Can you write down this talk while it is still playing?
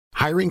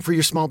Hiring for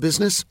your small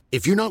business?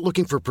 If you're not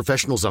looking for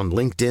professionals on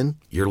LinkedIn,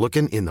 you're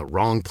looking in the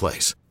wrong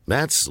place.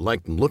 That's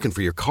like looking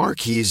for your car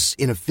keys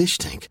in a fish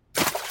tank.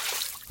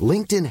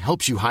 LinkedIn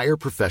helps you hire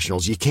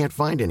professionals you can't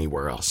find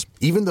anywhere else,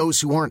 even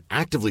those who aren't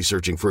actively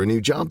searching for a new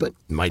job but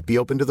might be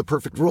open to the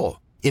perfect role.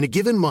 In a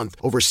given month,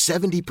 over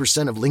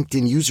 70% of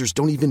LinkedIn users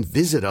don't even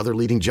visit other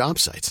leading job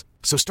sites.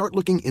 So start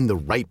looking in the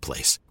right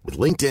place. With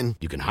LinkedIn,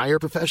 you can hire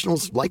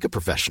professionals like a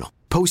professional.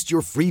 Post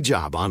your free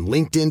job on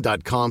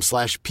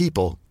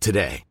linkedin.com/people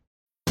today.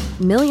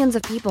 Millions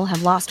of people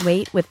have lost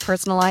weight with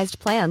personalized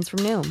plans from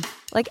Noom.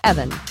 Like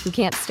Evan, who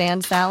can't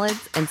stand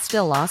salads and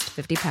still lost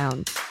 50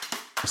 pounds.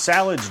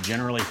 Salads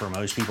generally for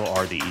most people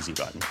are the easy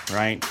button,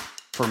 right?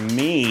 For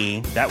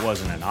me, that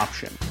wasn't an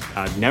option.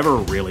 I never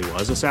really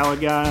was a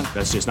salad guy.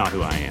 That's just not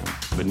who I am.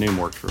 But Noom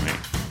worked for me.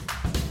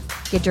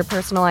 Get your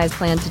personalized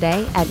plan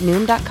today at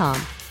Noom.com.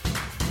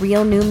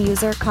 Real Noom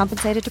user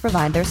compensated to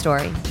provide their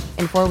story.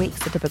 In 4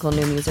 weeks, the typical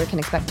Noom user can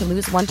expect to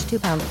lose 1 to 2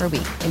 pounds per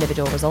week.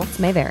 Individual results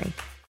may vary.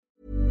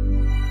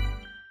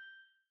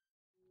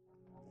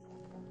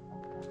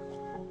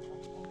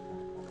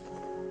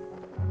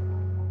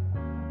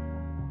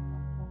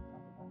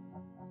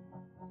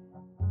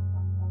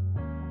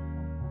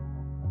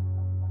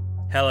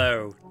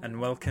 Hello, and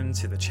welcome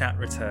to The Chat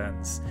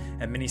Returns,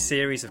 a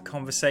mini-series of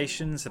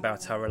conversations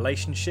about our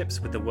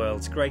relationships with the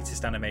world's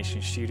greatest animation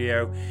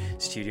studio,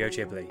 Studio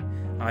Ghibli.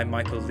 I'm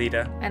Michael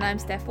Leader. And I'm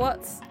Steph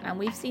Watts, and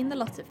we've seen the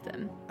lot of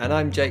them. And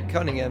I'm Jake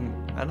Cunningham,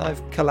 and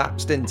I've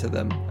collapsed into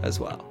them as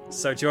well.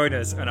 So join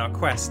us on our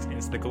quest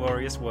into the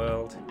glorious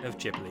world of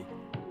Ghibli.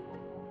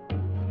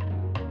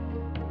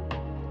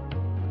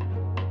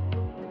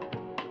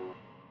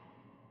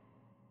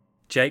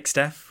 Jake,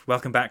 Steph,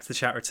 welcome back to The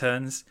Chat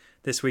Returns.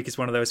 This week is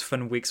one of those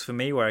fun weeks for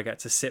me where I get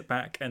to sit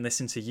back and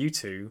listen to you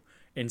two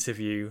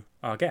interview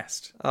our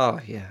guest. Oh,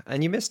 yeah.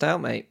 And you missed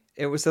out, mate.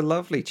 It was a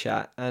lovely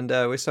chat, and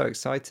we're so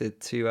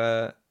excited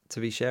to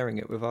be sharing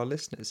it with our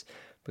listeners,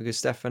 because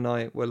Steph and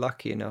I were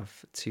lucky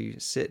enough to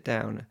sit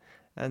down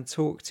and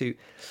talk to,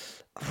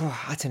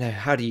 I don't know,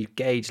 how do you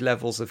gauge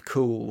levels of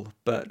cool?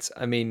 But,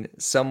 I mean,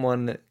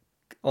 someone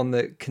on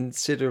the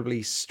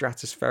considerably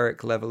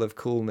stratospheric level of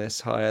coolness,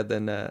 higher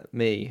than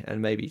me,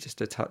 and maybe just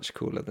a touch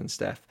cooler than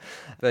Steph.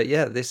 But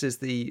yeah, this is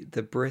the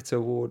Brit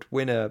Award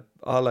winner,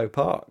 Arlo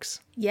Parks.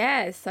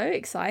 Yeah, it's so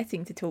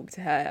exciting to talk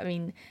to her. I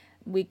mean,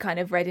 we kind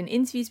of read in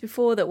interviews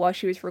before that while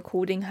she was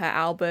recording her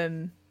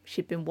album,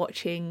 she'd been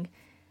watching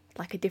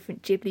like a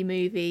different Ghibli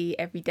movie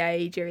every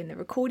day during the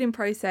recording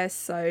process.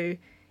 So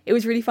it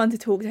was really fun to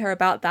talk to her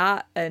about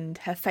that and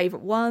her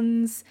favourite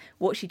ones,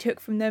 what she took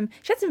from them.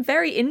 She had some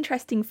very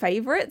interesting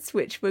favourites,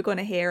 which we're going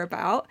to hear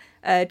about.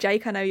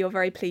 Jake, I know you're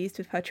very pleased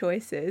with her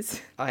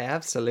choices. I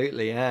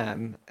absolutely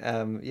am.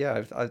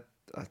 I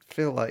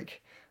feel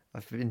like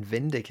I've been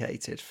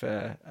vindicated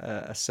for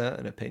a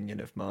certain opinion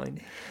of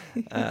mine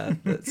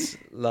that's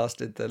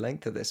lasted the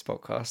length of this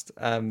podcast.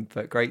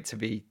 But great to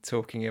be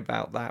talking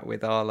about that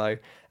with Arlo.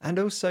 And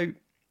also,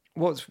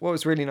 what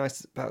was really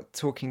nice about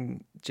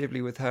talking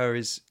Ghibli with her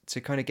is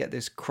to kind of get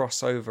this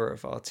crossover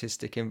of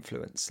artistic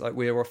influence. Like,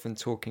 we're often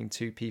talking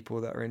to people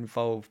that are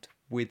involved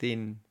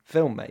within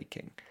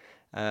filmmaking.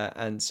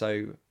 And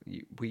so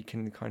we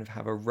can kind of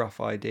have a rough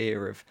idea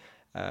of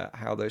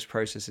how those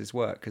processes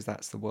work, because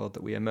that's the world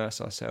that we immerse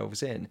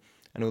ourselves in.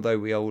 And although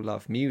we all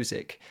love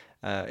music,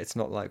 it's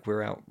not like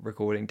we're out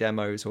recording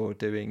demos or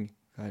doing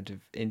kind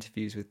of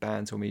interviews with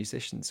bands or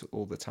musicians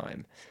all the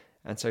time.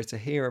 And so to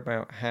hear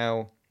about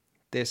how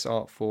this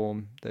art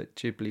form that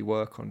Ghibli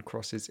work on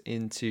crosses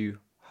into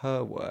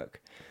her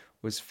work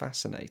was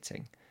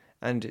fascinating.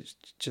 And it's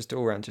just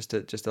all around just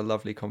a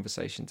lovely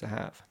conversation to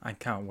have. I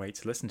can't wait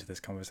to listen to this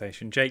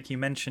conversation. Jake, you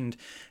mentioned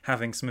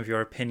having some of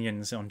your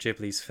opinions on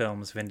Ghibli's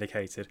films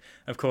vindicated.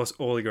 Of course,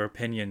 all your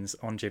opinions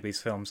on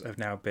Ghibli's films have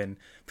now been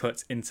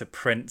put into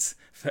print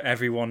for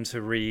everyone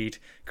to read,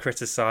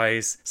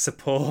 criticise,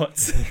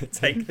 support,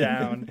 take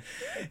down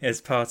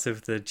as part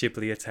of the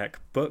Ghibliotheque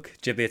book.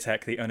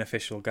 Ghibliotheque, the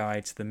unofficial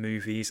guide to the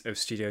movies of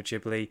Studio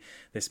Ghibli.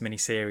 This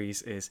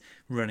mini-series is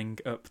running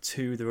up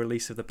to the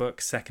release of the book,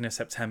 2nd of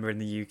September in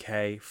the UK.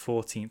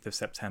 14th of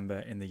September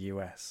in the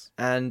US.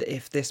 And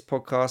if this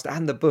podcast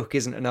and the book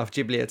isn't enough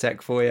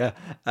Ghibliotheque for you,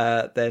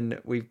 then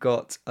we've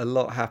got a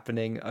lot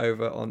happening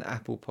over on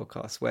Apple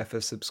Podcasts, where for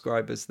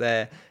subscribers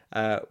there,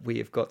 we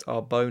have got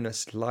our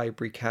bonus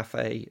Library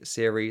Cafe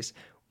series,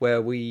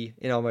 where we,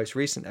 in our most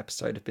recent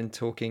episode, have been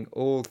talking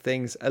all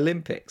things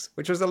Olympics,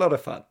 which was a lot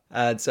of fun.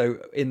 And so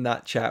in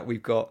that chat,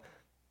 we've got a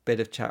bit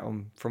of chat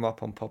from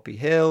Up on Poppy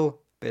Hill,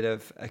 a bit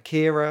of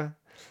Akira.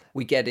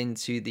 We get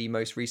into the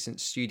most recent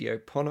Studio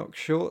Ponok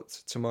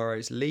short,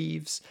 Tomorrow's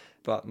Leaves,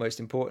 but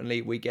most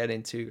importantly, we get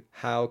into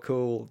how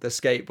cool the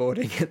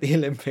skateboarding at the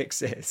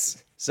Olympics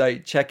is. So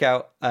check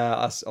out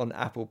us on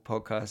Apple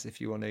Podcasts if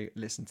you want to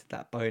listen to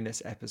that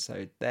bonus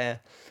episode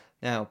there.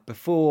 Now,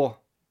 before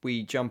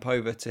we jump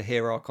over to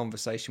hear our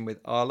conversation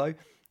with Arlo,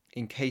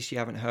 in case you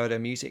haven't heard her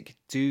music,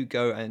 do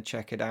go and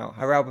check it out.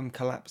 Her album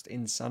Collapsed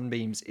in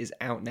Sunbeams is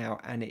out now,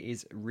 and it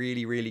is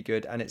really, really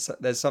good. And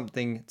there's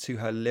something to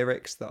her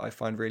lyrics that I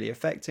find really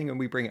affecting, and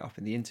we bring it up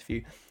in the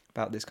interview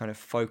about this kind of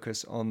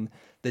focus on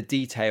the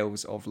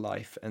details of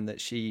life, and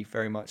that she,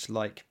 very much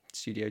like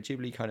Studio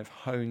Ghibli, kind of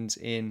hones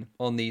in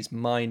on these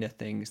minor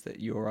things that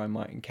you or I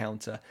might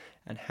encounter,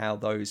 and how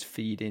those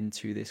feed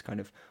into this kind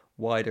of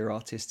wider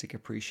artistic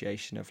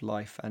appreciation of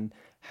life, and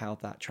how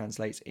that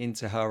translates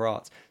into her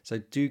art. So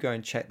do go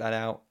and check that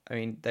out. I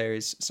mean, there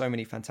is so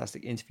many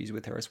fantastic interviews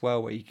with her as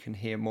well, where you can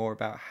hear more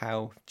about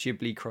how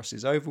Ghibli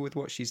crosses over with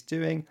what she's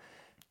doing.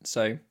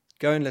 So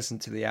go and listen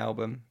to the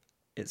album.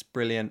 It's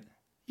brilliant.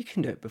 You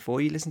can do it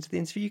before you listen to the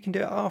interview, you can do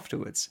it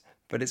afterwards,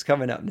 but it's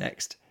coming up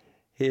next.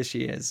 Here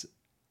she is,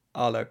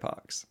 Arlo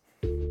Parks.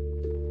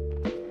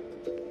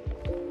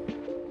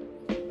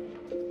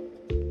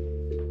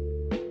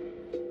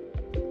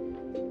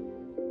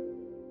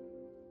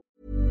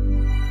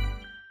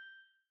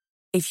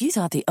 If you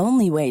thought the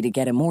only way to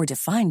get a more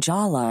defined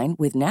jawline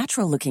with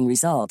natural-looking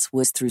results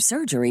was through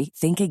surgery,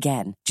 think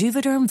again.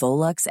 Juvederm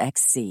Volux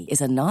XC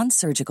is a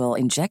non-surgical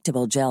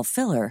injectable gel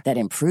filler that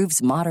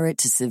improves moderate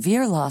to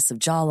severe loss of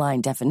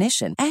jawline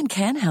definition and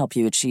can help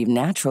you achieve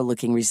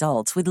natural-looking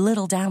results with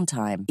little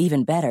downtime.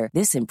 Even better,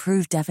 this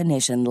improved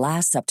definition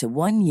lasts up to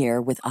 1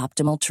 year with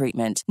optimal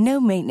treatment.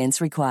 No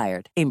maintenance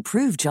required.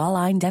 Improve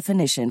jawline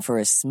definition for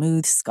a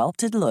smooth,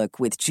 sculpted look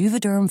with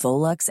Juvederm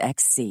Volux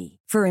XC.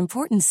 For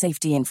important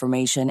safety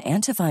information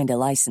and to find a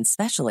licensed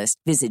specialist,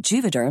 visit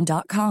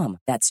Juvederm.com.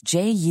 That's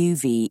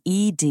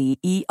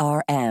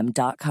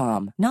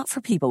Juvederm.com. Not for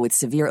people with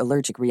severe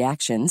allergic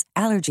reactions,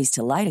 allergies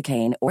to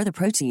lidocaine, or the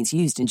proteins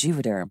used in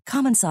Juvederm.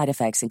 Common side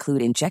effects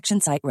include injection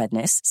site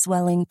redness,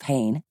 swelling,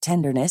 pain,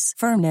 tenderness,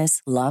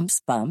 firmness,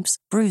 lumps, bumps,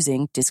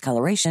 bruising,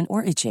 discoloration,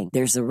 or itching.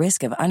 There's a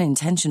risk of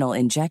unintentional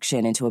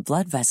injection into a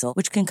blood vessel,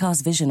 which can cause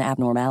vision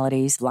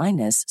abnormalities,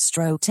 blindness,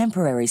 stroke,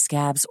 temporary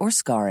scabs, or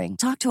scarring.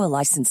 Talk to a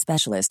licensed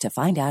specialist to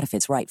find out if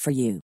it's right for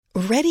you.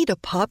 Ready to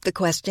pop the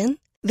question?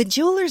 The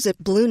jewelers at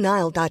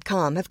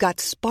BlueNile.com have got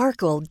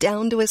sparkle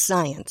down to a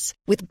science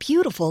with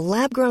beautiful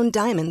lab-grown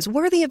diamonds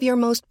worthy of your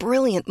most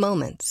brilliant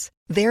moments.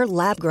 Their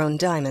lab-grown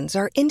diamonds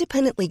are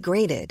independently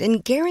graded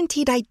and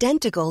guaranteed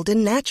identical to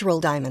natural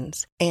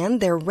diamonds,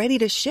 and they're ready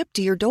to ship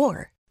to your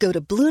door. Go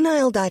to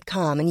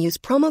BlueNile.com and use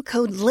promo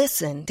code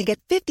LISTEN to get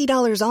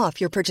 $50 off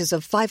your purchase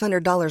of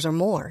 $500 or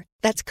more.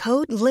 That's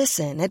code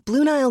LISTEN at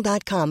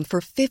BlueNile.com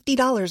for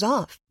 $50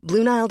 off.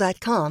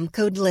 BlueNile.com,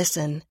 code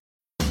LISTEN.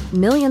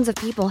 Millions of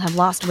people have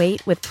lost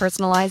weight with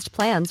personalized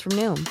plans from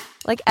Noom.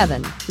 Like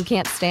Evan, who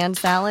can't stand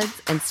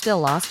salads and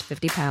still lost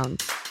 50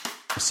 pounds.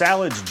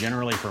 Salads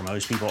generally for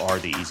most people are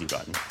the easy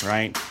button,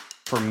 right?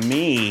 For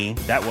me,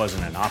 that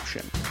wasn't an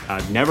option.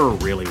 I never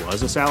really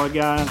was a salad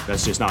guy.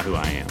 That's just not who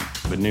I am.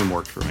 But Noom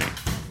worked for me.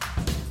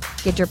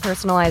 Get your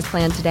personalized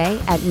plan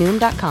today at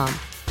Noom.com.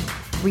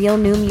 Real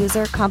Noom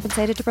user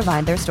compensated to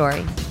provide their story.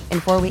 In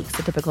 4 weeks,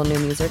 the typical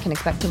Noom user can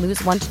expect to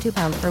lose 1 to 2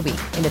 pounds per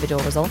week.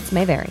 Individual results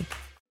may vary.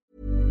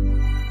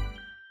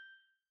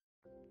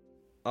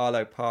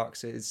 Arlo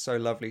Parks, it is so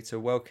lovely to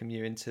welcome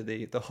you into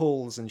the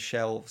halls and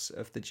shelves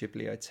of the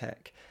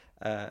Ghibliotheque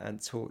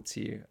and talk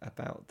to you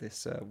about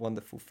this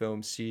wonderful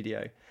film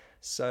studio.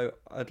 So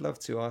I'd love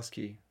to ask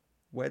you,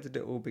 where did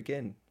it all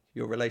begin?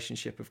 Your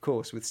relationship, of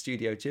course, with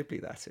Studio Ghibli,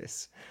 that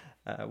is.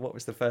 What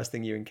was the first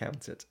thing you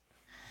encountered?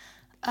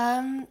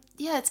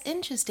 Yeah, it's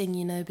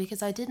interesting,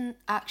 because I didn't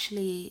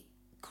actually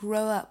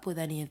grow up with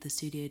any of the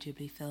Studio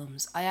Ghibli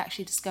films. I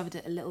actually discovered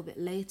it a little bit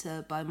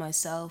later by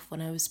myself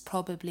when I was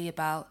probably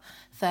about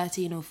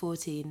 13 or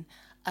 14.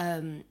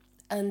 And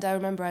I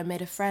remember I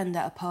made a friend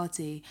at a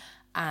party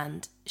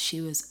and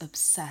she was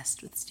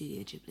obsessed with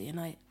Studio Ghibli, and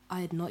I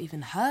had not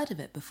even heard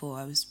of it before.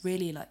 I was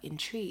really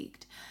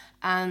intrigued.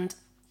 And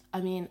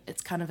I mean,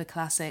 it's kind of a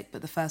classic,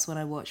 but the first one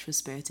I watched was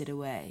Spirited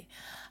Away.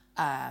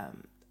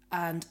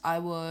 And I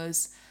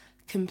was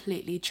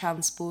completely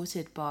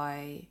transported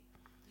by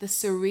the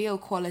surreal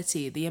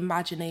quality, the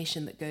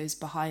imagination that goes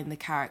behind the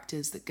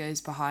characters, that goes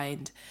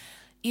behind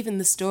even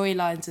the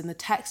storylines and the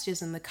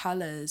textures and the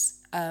colours.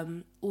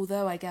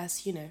 Although I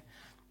guess,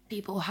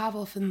 people have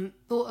often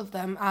thought of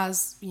them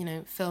as,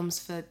 films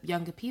for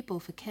younger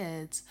people, for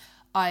kids.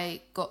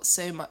 I got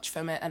so much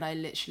from it, and I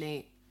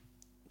literally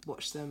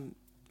watched them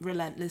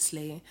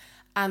relentlessly.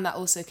 And that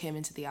also came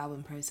into the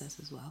album process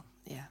as well.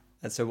 Yeah.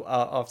 And so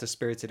after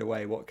Spirited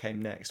Away, what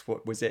came next?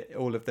 What was it?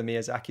 All of the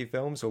Miyazaki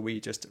films, or were you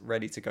just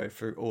ready to go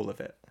through all of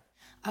it?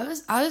 I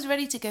was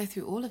ready to go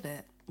through all of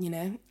it.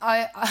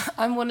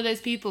 I'm one of those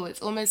people.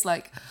 It's almost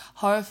like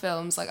horror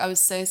films. I was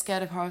so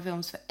scared of horror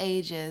films for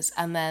ages,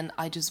 and then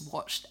I just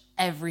watched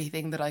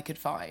everything that I could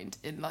find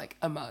in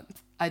a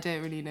month. I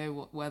don't really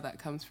know where that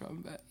comes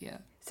from, but yeah.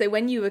 So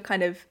when you were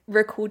kind of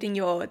recording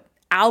your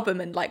album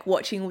and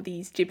watching all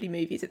these Ghibli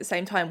movies at the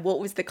same time, what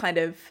was the kind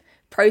of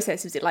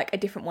process? Was it a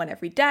different one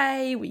every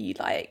day? Were you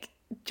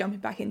jumping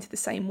back into the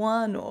same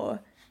one, or?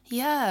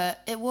 Yeah,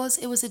 it was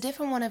a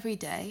different one every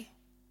day.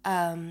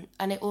 And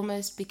it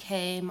almost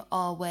became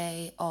our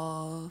way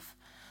of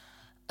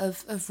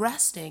of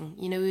resting.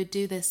 You know, we would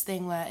do this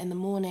thing where in the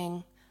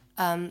morning,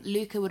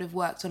 Luca would have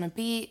worked on a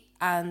beat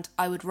and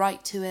I would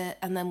write to it,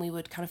 and then we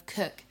would kind of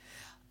cook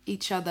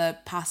each other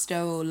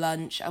pasta or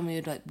lunch, and we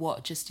would like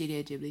watch a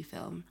Studio Ghibli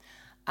film.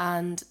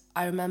 And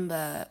I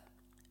remember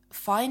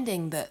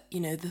finding that, you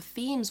know, the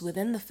themes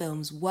within the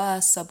films were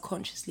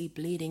subconsciously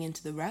bleeding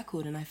into the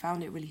record, and I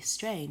found it really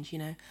strange. You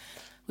know,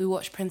 we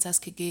watched Princess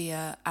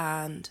Kaguya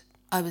and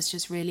I was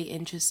just really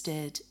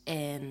interested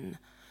in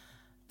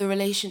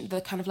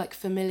the kind of like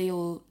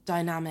familial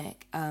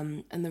dynamic,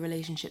 and the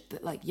relationship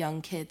that like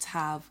young kids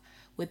have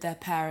with their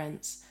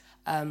parents,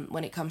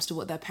 when it comes to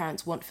what their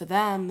parents want for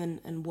them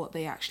and what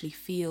they actually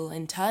feel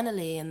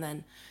internally. And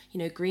then, you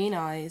know, Green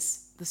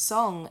Eyes, the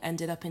song,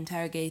 ended up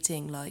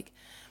interrogating like,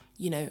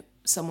 you know,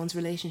 someone's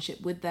relationship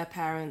with their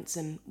parents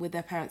and with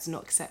their parents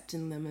not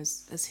accepting them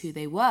as who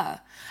they were.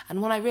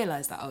 And when I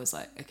realised that, I was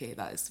like, okay,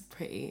 that's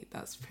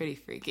pretty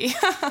freaky,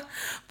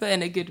 but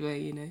in a good way,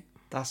 you know.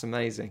 That's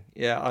amazing.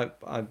 Yeah,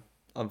 I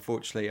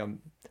unfortunately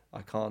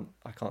I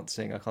can't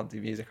sing, I can't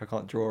do music, I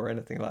can't draw or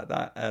anything like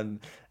that, and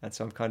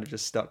so I'm kind of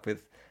just stuck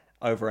with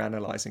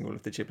overanalyzing all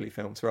of the Ghibli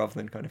films rather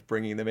than kind of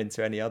bringing them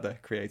into any other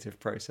creative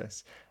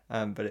process.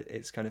 But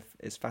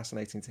it's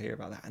fascinating to hear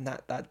about that, and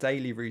that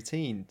daily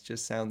routine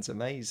just sounds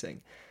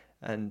amazing.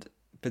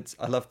 But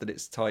I love that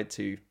it's tied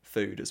to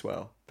food as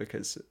well,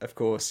 because of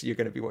course you're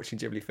going to be watching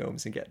Ghibli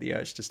films and get the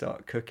urge to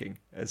start cooking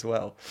as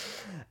well.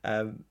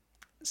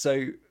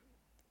 So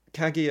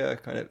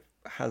Kaguya kind of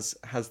has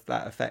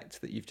that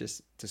effect that you've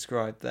just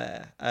described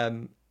there.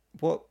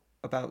 What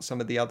about some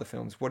of the other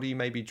films? What are you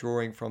maybe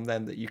drawing from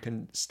them that you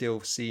can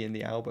still see in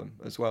the album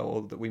as well,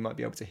 or that we might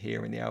be able to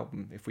hear in the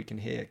album if we can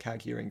hear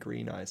Kaguya and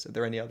Green Eyes? Are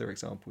there any other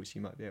examples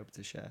you might be able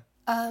to share?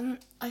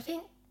 I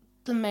think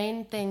the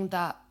main thing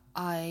that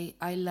I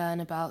learn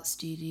about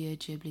Studio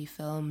Ghibli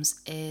films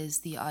is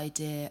the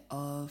idea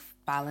of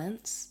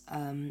balance,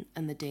 and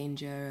the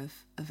danger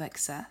of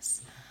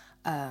excess,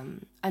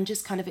 and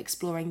just kind of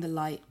exploring the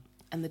light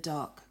and the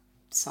dark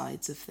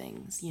sides of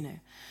things. You know,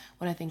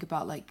 when I think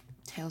about like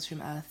Tales from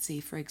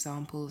Earthsea, for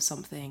example, or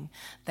something,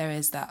 there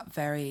is that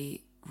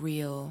very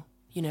real,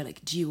 you know,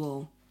 like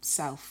dual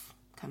self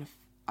kind of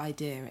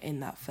idea in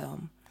that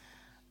film,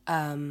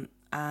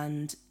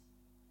 and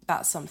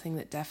that's something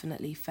that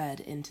definitely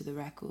fed into the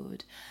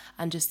record,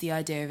 and just the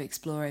idea of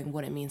exploring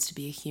what it means to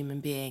be a human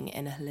being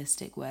in a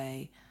holistic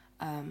way,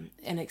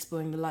 and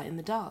exploring the light and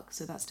the dark.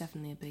 So that's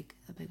definitely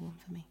a big one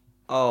for me.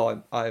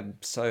 Oh, I'm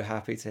so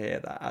happy to hear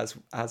that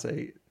as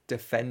a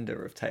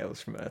defender of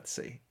Tales from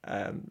Earthsea,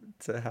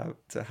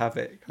 to have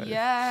it kind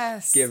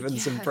of given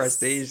some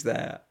prestige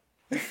there.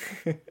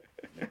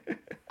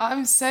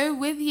 I'm so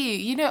with you.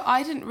 You know,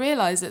 I didn't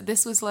realise that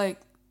this was like,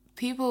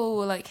 people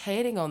were like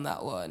hating on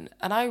that one,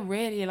 and I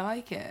really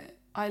like it.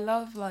 I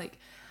love, like,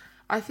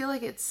 I feel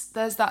like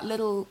there's that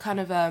little kind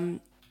of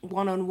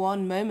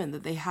one-on-one moment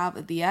that they have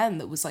at the end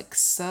that was like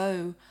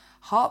so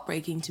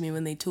heartbreaking to me,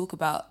 when they talk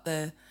about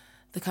the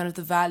kind of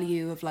the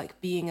value of like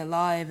being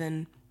alive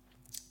and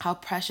how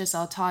precious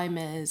our time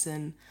is.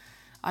 And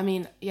I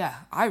mean, yeah,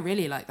 I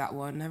really like that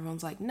one.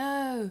 Everyone's like,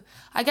 no.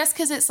 I guess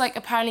because it's like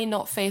apparently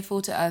not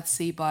faithful to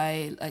Earthsea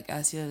by like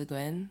Ursula Le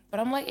Guin. But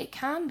I'm like, it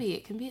can be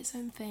its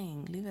own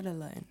thing. Leave it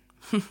alone.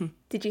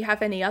 Did you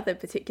have any other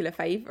particular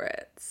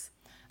favourites?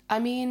 I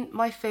mean,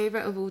 my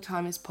favourite of all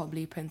time is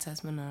probably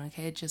Princess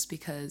Mononoke, just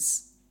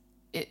because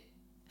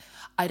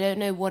I don't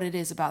know what it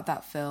is about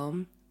that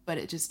film, but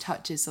it just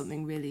touches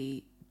something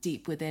really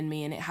deep within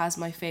me, and it has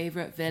my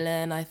favourite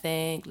villain, I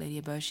think.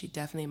 Lady Eboshi,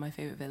 definitely my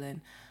favourite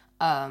villain.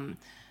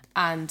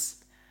 And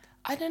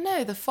I don't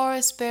know, the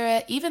forest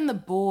spirit, even the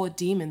boar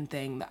demon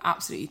thing that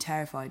absolutely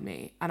terrified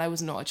me. And I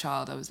was not a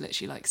child, I was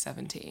literally like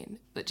 17.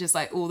 But just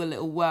like all the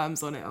little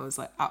worms on it, I was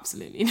like,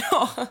 absolutely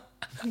not.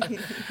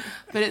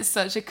 But it's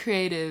such a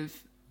creative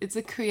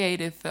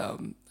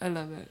film. I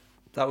love it.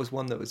 That was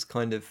one that was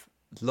kind of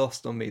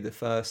lost on me the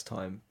first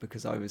time,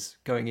 because I was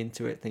going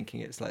into it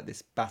thinking it's like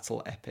this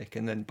battle epic,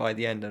 and then by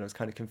the end I was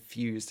kind of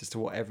confused as to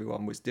what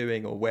everyone was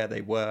doing or where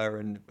they were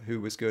and who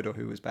was good or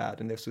who was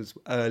bad. And this was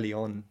early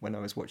on when I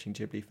was watching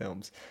Ghibli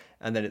films,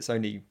 and then it's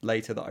only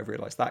later that I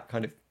realized that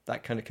kind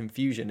of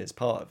confusion is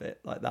part of it,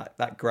 like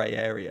that gray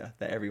area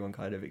that everyone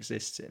kind of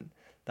exists in.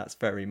 That's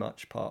very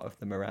much part of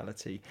the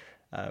morality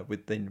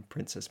within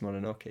Princess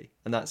Mononoke.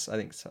 And that's, I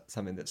think,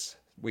 something that's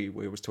we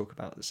always talk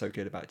about that's so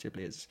good about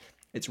Ghibli, is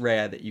it's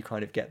rare that you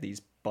kind of get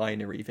these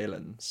binary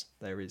villains.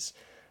 There is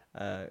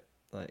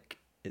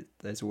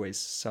there's always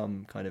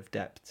some kind of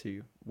depth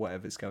to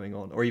whatever's going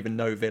on, or even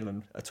no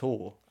villain at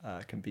all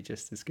can be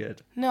just as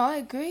good. No, I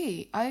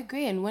agree.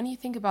 And when you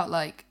think about,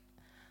 like,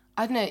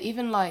 I don't know,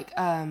 even like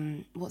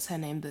what's her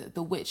name,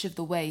 the Witch of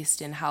the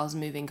Waste in Howl's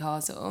Moving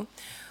Castle,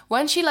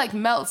 when she like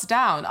melts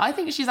down, I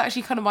think she's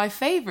actually kind of my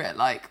favorite,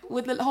 like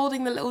with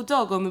holding the little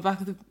dog on the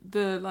back of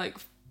the like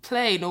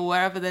plane or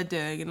wherever they're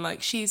doing. And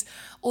like,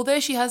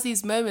 although she has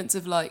these moments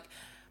of like,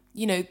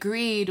 you know,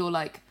 greed or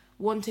like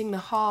wanting the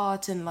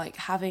heart and like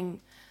having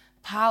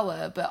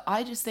power, but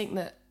I just think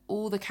that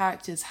all the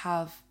characters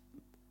have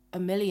a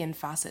million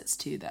facets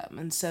to them,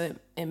 and so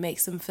it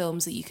makes them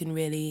films that you can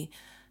really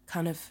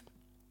kind of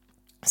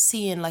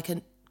see in like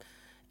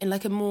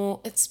a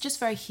more, it's just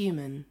very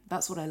human.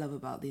 That's what I love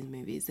about these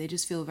movies. They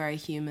just feel very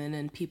human,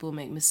 and people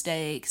make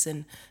mistakes,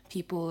 and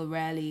people are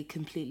rarely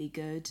completely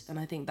good, and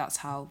I think that's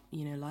how,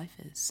 you know, life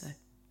is. So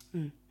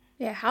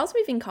Yeah, Howl's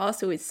Moving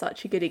Castle is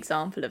such a good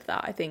example of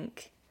that. I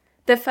think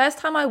the first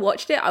time I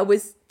watched it, I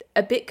was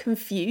a bit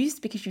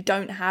confused because you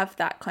don't have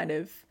that kind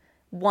of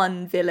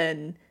one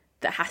villain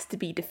that has to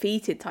be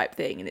defeated type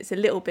thing, and it's a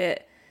little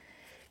bit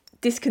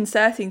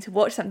disconcerting to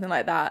watch something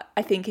like that.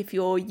 I think if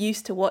you're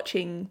used to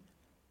watching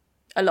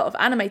a lot of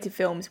animated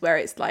films where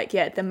it's like,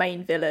 yeah, the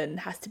main villain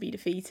has to be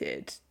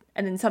defeated,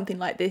 and then something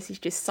like this is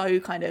just so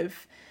kind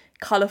of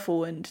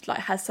colourful and like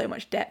has so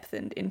much depth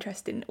and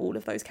interest in all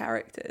of those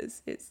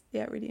characters. It's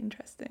really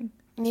interesting.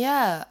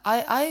 Yeah,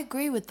 I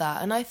agree with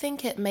that, and I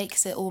think it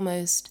makes it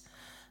almost,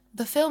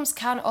 the films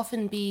can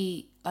often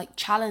be like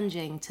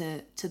challenging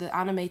to the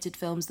animated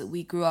films that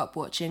we grew up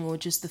watching, or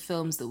just the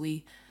films that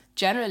we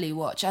generally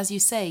watch. As you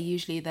say,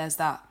 usually there's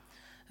that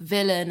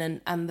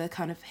villain and the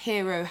kind of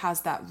hero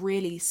has that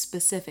really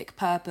specific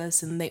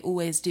purpose, and they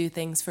always do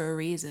things for a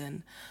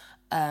reason.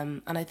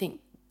 And I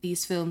think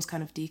these films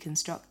kind of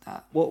deconstruct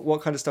that.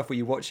 What kind of stuff were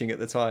you watching at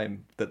the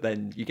time that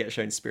then you get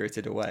shown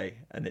Spirited Away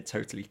and it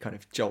totally kind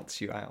of jolts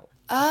you out?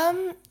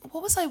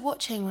 What was I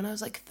watching when I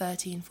was like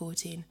 13,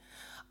 14?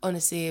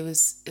 Honestly, it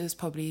was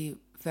probably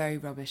very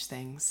rubbish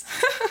things.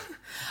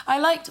 I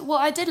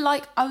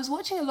was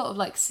watching a lot of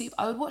like,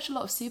 I would watch a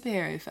lot of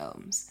superhero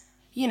films,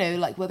 you know,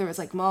 like whether it's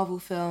like Marvel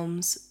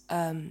films,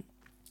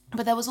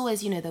 but there was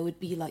always, you know, there would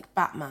be like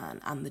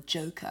Batman and the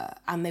Joker,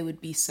 and they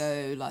would be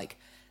so like,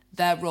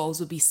 their roles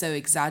would be so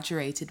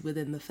exaggerated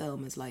within the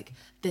film as like,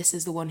 this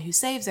is the one who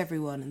saves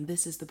everyone, and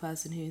this is the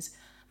person who's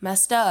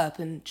messed up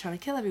and trying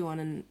to kill everyone.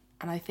 And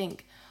I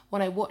think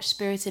when I watched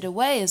Spirited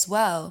Away as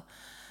well,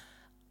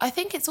 I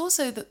think it's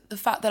also the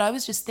fact that I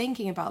was just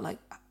thinking about like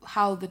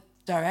how the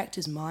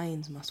director's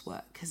mind must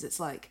work, because it's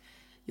like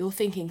you're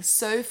thinking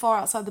so far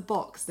outside the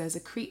box. There's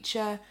a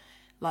creature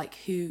like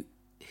who's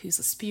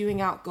spewing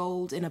out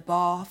gold in a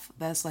bath.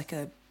 There's like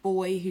a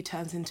boy who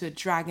turns into a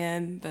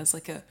dragon. There's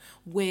like a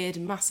weird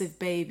massive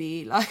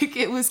baby. Like,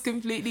 it was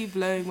completely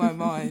blowing my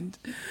mind.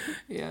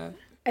 Yeah.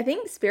 I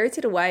think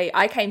Spirited Away,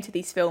 I came to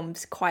these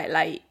films quite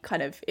late,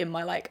 kind of in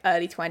my like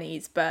early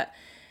 20s, but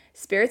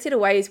Spirited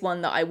Away is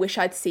one that I wish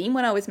I'd seen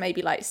when I was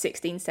maybe like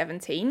 16,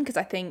 17, because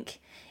I think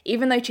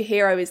even though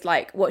Chihiro is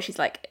like, she's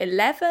like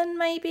 11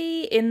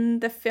 maybe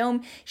in the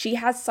film, she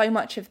has so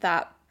much of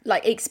that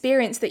like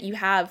experience that you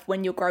have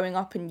when you're growing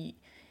up and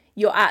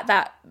you're at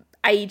that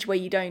age where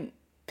you don't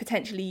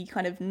potentially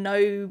kind of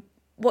know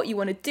what you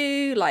want to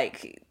do,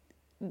 like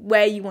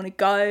where you want to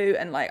go,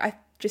 and like I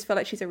just feel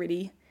like she's a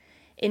really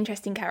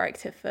interesting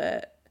character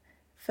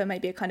for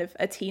maybe a kind of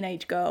a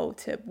teenage girl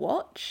to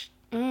watch.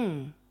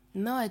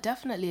 No, I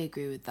definitely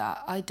agree with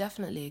that.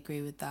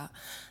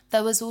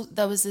 There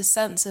was this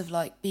sense of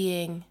like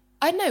being,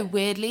 I don't know,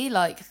 weirdly,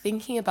 like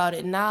thinking about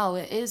it now,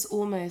 it is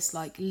almost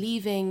like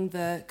leaving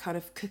the kind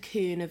of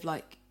cocoon of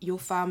like your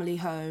family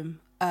home,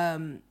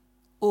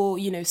 or,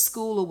 you know,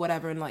 school or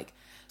whatever, and like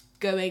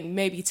going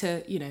maybe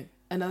to, you know,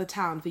 another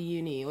town for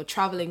uni, or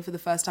traveling for the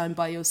first time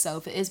by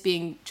yourself. It is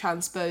being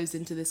transposed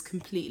into this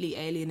completely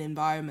alien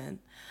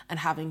environment and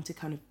having to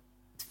kind of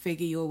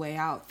figure your way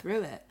out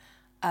through it.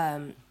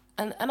 And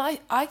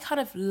I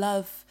kind of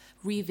love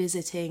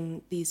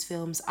revisiting these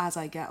films as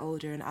I get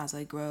older and as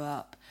I grow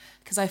up,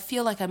 because I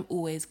feel like I'm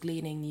always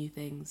gleaning new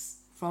things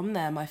from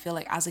them. I feel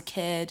like as a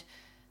kid,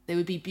 they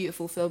would be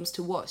beautiful films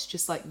to watch,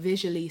 just like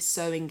visually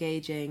so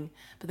engaging.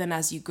 But then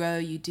as you grow,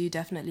 you do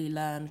definitely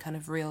learn kind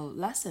of real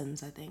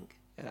lessons, I think.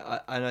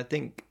 And I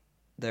think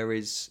there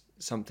is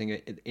something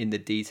in the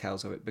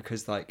details of it,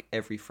 because like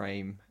every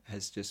frame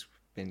has just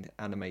been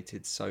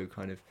animated so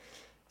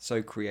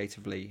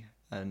creatively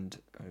and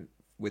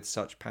with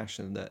such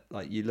passion that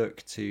like you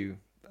look to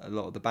a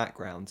lot of the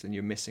backgrounds and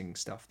you're missing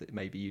stuff that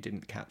maybe you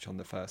didn't catch on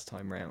the first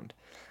time round.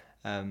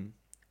 And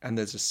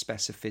there's a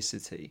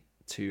specificity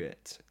to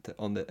it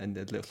in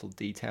the little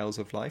details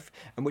of life,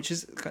 and which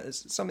is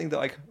something that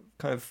I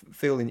kind of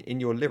feel in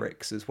your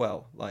lyrics as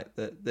well, like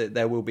that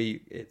there will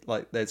be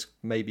like there's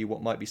maybe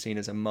what might be seen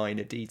as a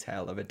minor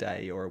detail of a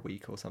day or a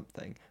week or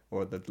something,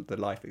 or the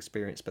life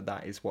experience, but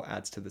that is what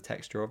adds to the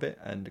texture of it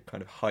and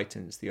kind of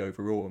heightens the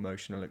overall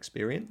emotional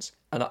experience.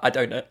 And I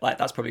don't know, like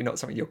that's probably not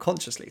something you're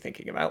consciously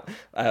thinking about,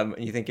 and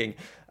you're thinking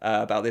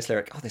about this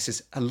lyric, this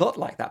is a lot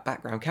like that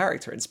background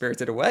character in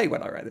Spirited Away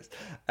when I read this.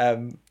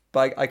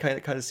 But I kind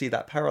of see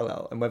that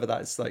parallel, and whether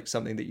that's like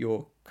something that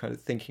you're kind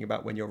of thinking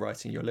about when you're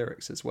writing your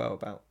lyrics as well,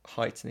 about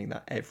heightening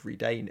that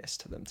everydayness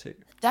to them too.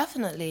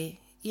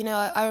 Definitely. You know,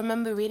 I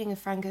remember reading a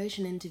Frank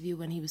Ocean interview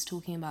when he was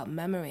talking about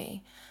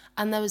memory,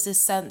 and there was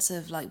this sense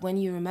of like when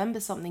you remember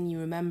something, you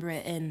remember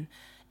it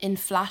in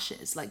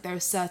flashes. Like there are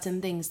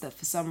certain things that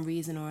for some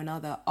reason or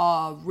another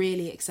are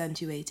really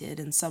accentuated,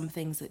 and some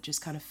things that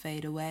just kind of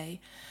fade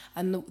away.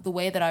 And the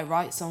way that I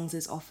write songs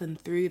is often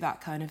through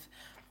that kind of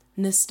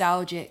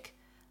nostalgic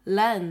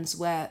lens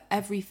where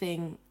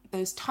everything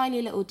those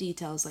tiny little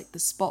details, like the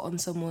spot on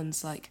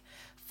someone's like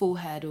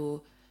forehead,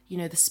 or you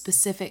know, the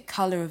specific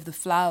color of the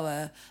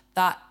flower,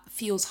 that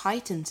feels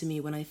heightened to me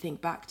when I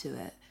think back to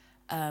it.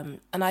 And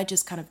I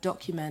just kind of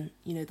document,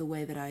 you know, the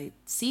way that I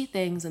see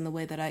things and the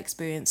way that I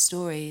experience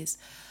stories.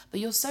 But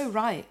you're so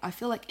right. I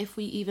feel like if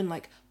we even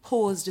like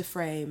paused a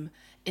frame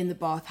in the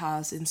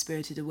bathhouse in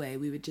Spirited Away,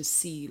 we would just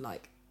see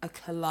like a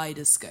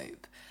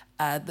kaleidoscope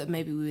that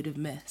maybe we would have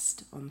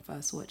missed on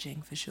first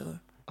watching, for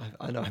sure.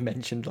 I know I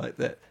mentioned like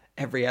that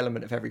every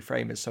element of every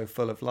frame is so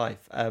full of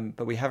life,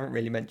 but we haven't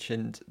really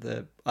mentioned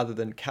other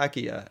than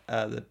Kaguya,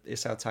 the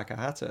Isao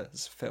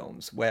Takahata's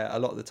films, where a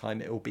lot of the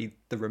time it will be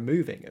the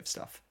removing of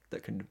stuff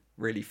that can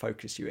really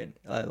focus you in,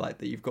 like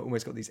that you've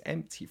almost got these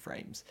empty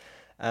frames.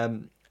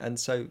 And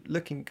so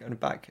looking kind of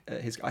back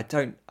at his, I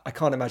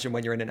can't imagine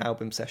when you're in an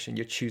album session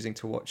you're choosing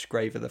to watch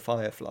Grave of the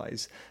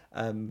Fireflies.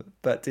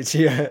 But did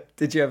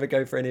you ever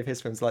go for any of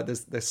his films, like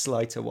the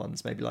slighter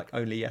ones, maybe like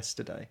Only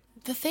Yesterday?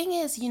 The thing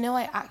is, you know,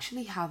 I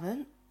actually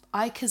haven't.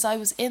 Because I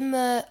was in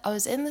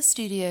the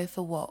studio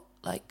for what,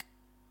 like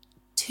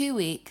 2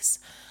 weeks,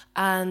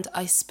 and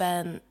I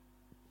spent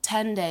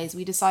 10 days.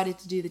 We decided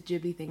to do the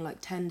Ghibli thing like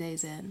 10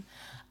 days in.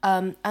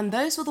 And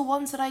those were the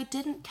ones that I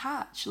didn't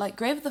catch. Like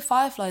Grave of the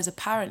Fireflies,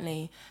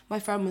 apparently, my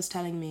friend was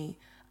telling me,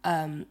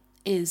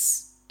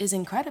 is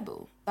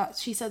incredible.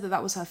 She said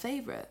that was her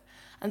favourite.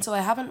 And so I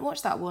haven't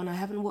watched that one. I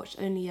haven't watched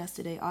Only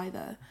Yesterday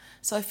either.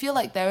 So I feel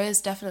like there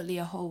is definitely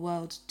a whole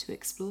world to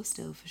explore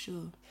still, for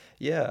sure.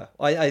 Yeah,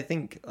 I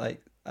think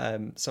like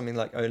something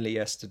like Only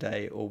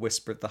Yesterday or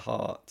Whisper of the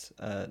Heart,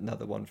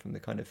 another one from the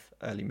kind of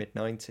early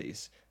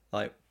mid-90s,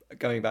 like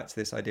going back to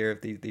this idea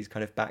of these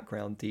kind of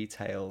background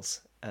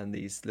details and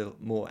these little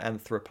more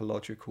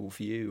anthropological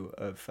view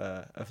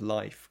of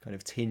life, kind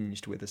of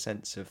tinged with a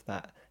sense of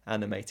that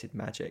animated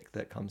magic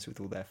that comes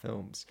with all their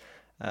films.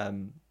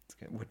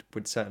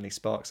 Would certainly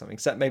spark something.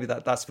 So maybe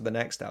that's for the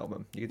next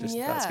album.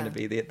 That's going to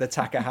be the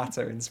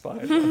Takahata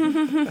inspired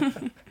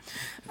one.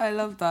 I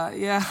love that.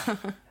 Yeah.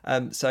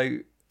 So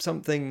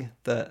something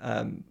that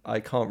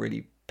I can't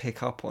really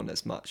pick up on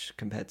as much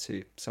compared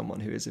to someone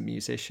who is a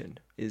musician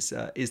is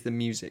the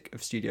music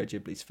of Studio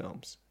Ghibli's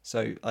films.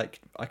 So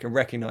like I can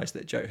recognize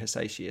that Joe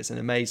Hisaishi is an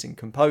amazing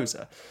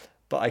composer,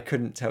 but I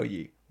couldn't tell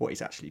you what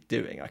he's actually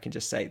doing. I can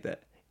just say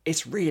that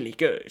it's really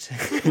good.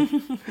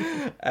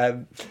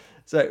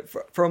 So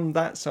from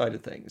that side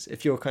of things,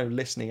 if you're kind of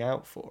listening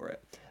out for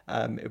it,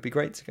 it would be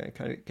great to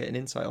kind of get an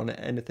insight on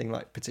anything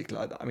like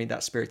particular. I mean,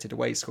 that Spirited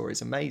Away score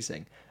is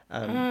amazing.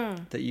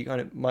 That you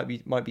kind of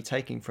might be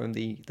taking from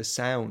the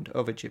sound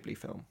of a Ghibli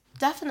film.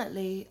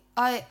 Definitely,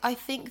 I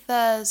think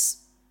there's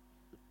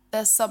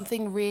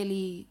something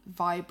really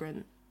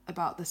vibrant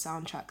about the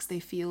soundtracks. They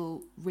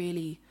feel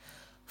really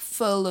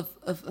full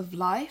of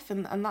life,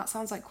 and that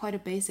sounds like quite a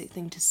basic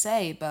thing to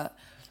say, but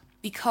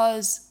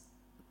because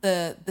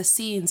the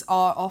scenes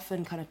are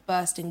often kind of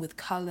bursting with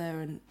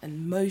color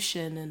and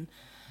motion, and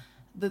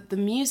the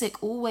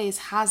music always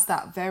has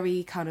that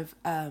very kind of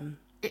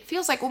it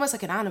feels like almost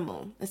like an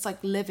animal. It's like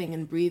living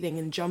and breathing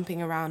and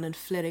jumping around and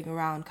flitting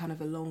around kind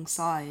of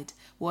alongside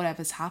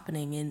whatever's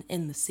happening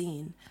in the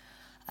scene.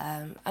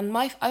 And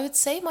I would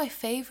say my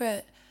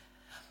favorite,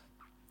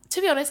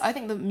 to be honest, I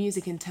think the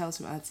music in Tales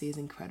from Earthsea is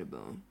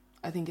incredible.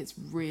 I think it's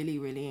really,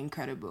 really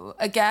incredible.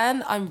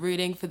 Again, I'm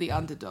rooting for the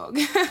underdog.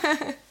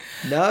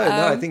 No,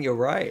 I think you're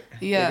right.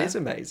 Yeah. It is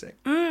amazing.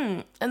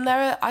 And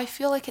I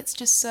feel like it's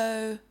just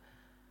so,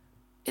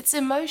 it's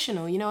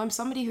emotional. You know, I'm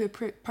somebody who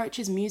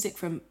approaches music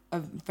from a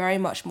very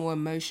much more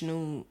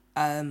emotional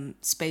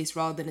space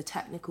rather than a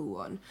technical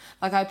one.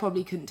 Like I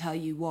probably couldn't tell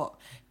you what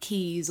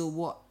keys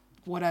or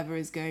whatever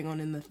is going on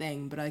in the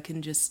thing, but I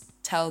can just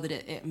tell that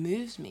it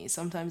moves me,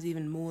 sometimes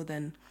even more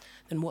than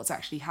what's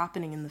actually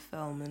happening in the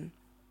film. And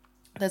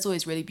there's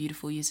always really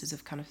beautiful uses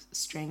of kind of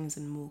strings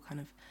and more kind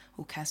of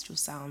orchestral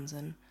sounds.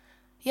 And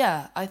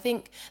yeah, I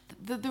think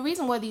the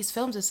reason why these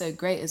films are so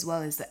great as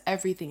well is that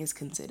everything is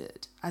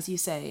considered. As you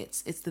say,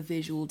 it's the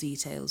visual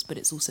details, but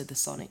it's also the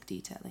sonic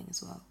detailing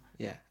as well.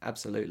 Yeah,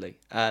 absolutely.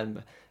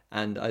 And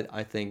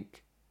I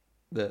think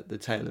the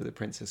Tale of the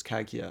Princess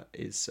Kaguya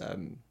is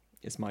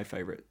my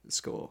favourite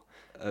score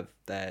of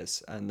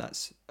theirs, and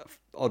that's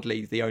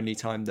oddly the only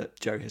time that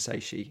Joe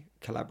Hisaishi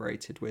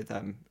collaborated with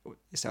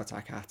Isao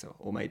Takahata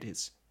or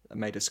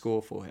made a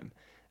score for him.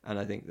 And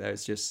I think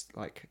there's just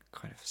like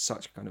kind of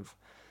such kind of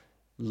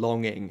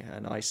longing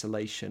and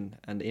isolation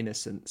and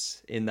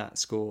innocence in that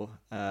score,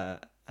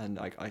 and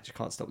I just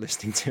can't stop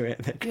listening to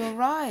it. You're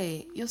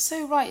right. You're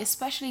so right.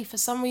 Especially for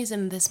some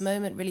reason, this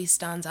moment really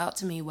stands out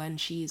to me when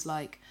she's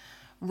like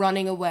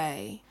running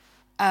away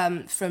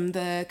from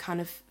the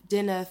kind of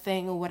dinner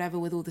thing or whatever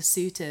with all the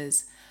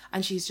suitors,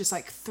 and she's just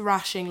like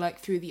thrashing like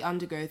through the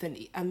undergrowth,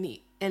 and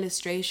the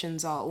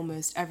illustrations are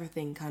almost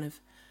everything kind of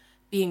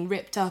being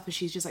ripped up as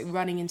she's just like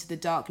running into the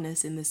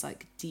darkness in this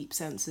like deep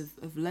sense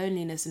of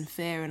loneliness and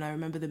fear. And I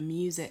remember the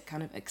music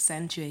kind of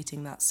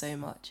accentuating that so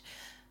much.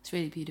 It's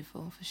really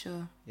beautiful, for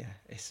sure. Yeah,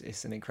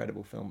 it's an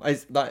incredible film.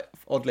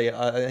 Oddly,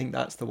 I think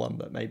that's the one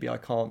that maybe I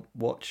can't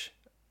watch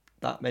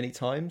that many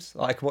times.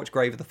 I can watch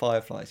Grave of the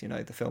Fireflies, you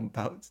know, the film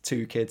about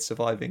two kids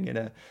surviving in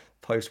a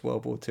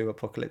post-World War II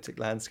apocalyptic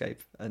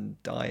landscape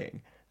and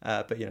dying.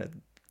 But, you know,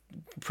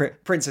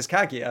 Princess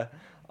Kaguya,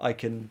 I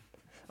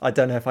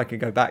don't know if I can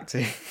go back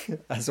to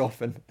as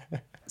often.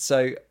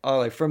 So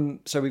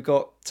we've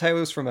got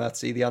Tales from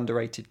Earthsea, the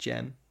underrated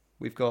gem.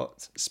 We've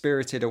got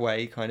Spirited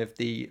Away, kind of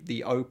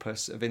the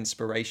opus of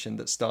inspiration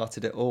that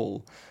started it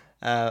all.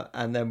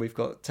 And then we've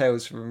got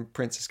Tales from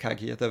Princess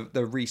Kaguya,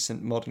 the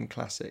recent modern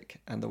classic,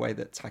 and the way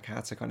that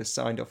Takahata kind of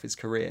signed off his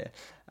career.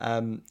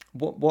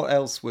 What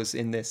else was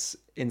in this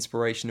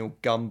inspirational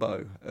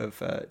gumbo of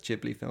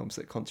Ghibli films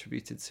that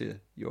contributed to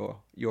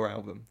your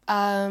album?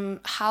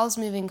 Howl's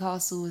Moving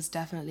Castle was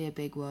definitely a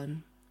big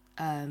one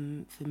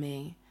for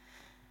me.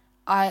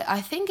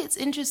 I think it's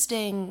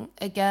interesting,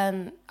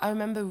 again, I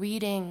remember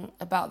reading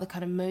about the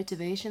kind of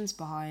motivations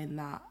behind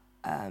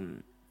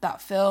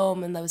that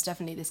film, and there was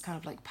definitely this kind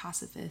of like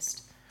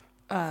pacifist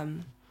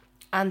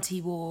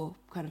anti-war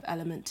kind of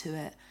element to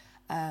it,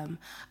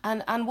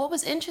 and what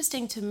was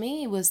interesting to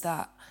me was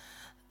that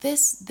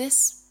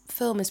this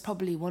film is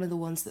probably one of the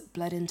ones that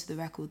bled into the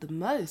record the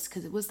most,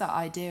 because it was that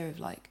idea of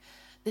like,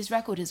 this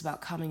record is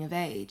about coming of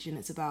age, and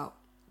it's about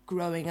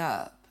growing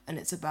up, and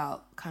it's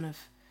about kind of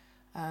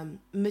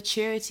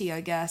maturity,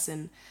 I guess,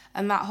 and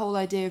that whole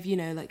idea of, you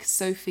know, like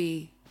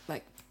Sophie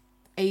like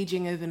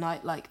aging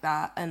overnight like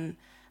that. And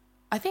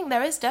I think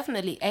there is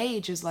definitely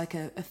age as like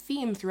a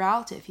theme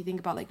throughout it. If you think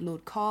about like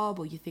Lord Cobb,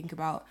 or you think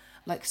about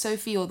like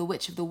Sophie or the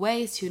Witch of the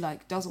Waste, who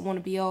like doesn't want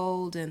to be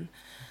old. And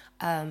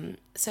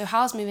so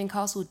Howl's Moving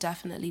Castle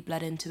definitely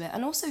bled into it.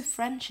 And also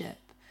friendship.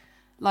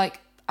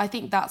 Like, I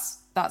think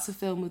that's a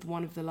film with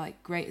one of the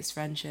like greatest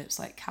friendships,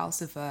 like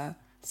Calcifer,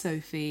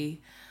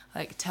 Sophie,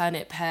 like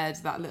Turnip Head,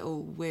 that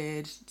little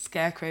weird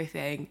scarecrow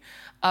thing.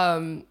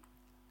 And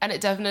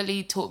it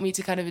definitely taught me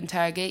to kind of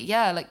interrogate,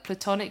 like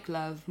platonic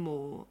love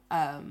more.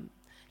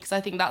 Because I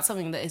think that's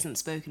something that isn't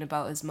spoken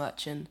about as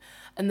much, and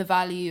the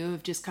value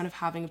of just kind of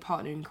having a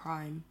partner in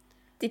crime.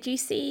 Did you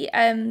see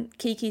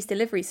Kiki's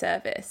Delivery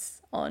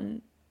Service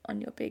on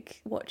your big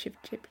watch of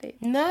Ghibli?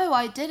 No,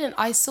 I didn't.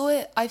 I saw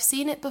it. I've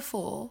seen it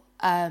before,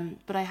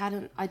 but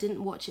I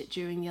didn't watch it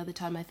during the other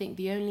time. I think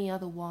the only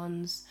other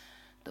ones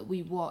that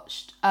we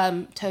watched,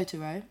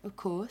 Totoro, of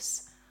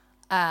course.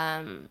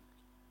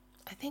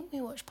 I think we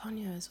watched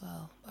Ponyo as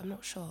well. I'm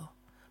not sure.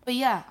 But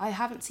yeah, I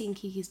haven't seen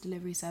Kiki's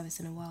Delivery Service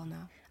in a while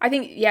now. I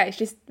think, it's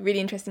just really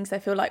interesting, because I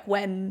feel like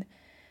when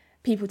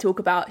people talk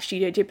about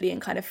Studio Ghibli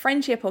and kind of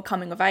friendship or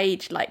coming of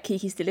age, like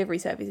Kiki's Delivery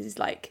Service is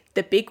like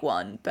the big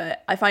one.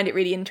 But I find it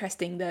really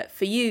interesting that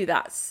for you,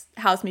 that's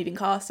Howl's Moving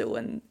Castle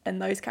and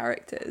those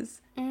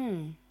characters.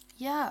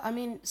 Yeah, I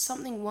mean,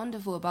 something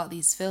wonderful about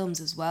these films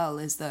as well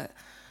is that,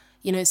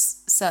 you know,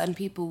 certain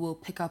people will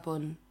pick up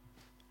on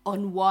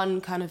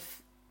one kind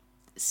of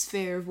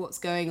sphere of what's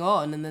going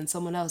on, and then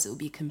someone else, it will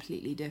be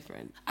completely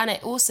different. And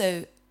it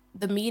also,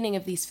 the meaning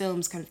of these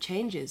films kind of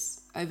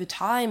changes over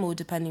time, or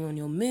depending on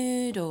your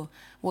mood or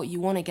what you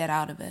want to get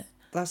out of it.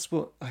 That's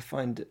what I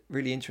find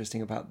really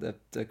interesting about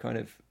the kind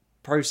of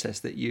process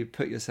that you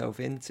put yourself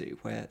into,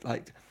 where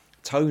like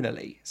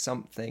tonally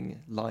something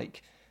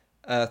like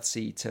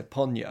Earthsea to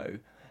Ponyo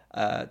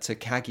to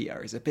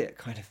Kaguya is a bit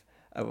kind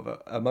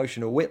of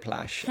emotional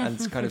whiplash,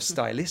 and kind of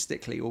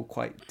stylistically all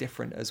quite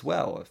different as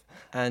well.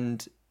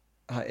 And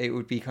it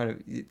would be kind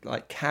of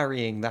like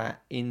carrying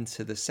that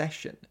into the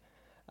session.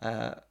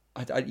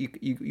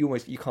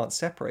 You can't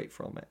separate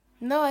from it.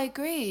 No, I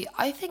agree.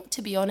 I think,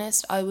 to be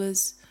honest,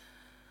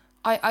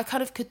 I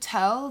kind of could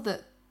tell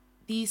that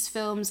these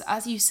films,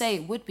 as you say,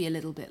 it would be a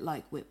little bit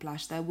like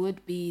Whiplash. There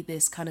would be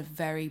this kind of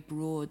very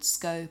broad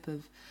scope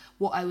of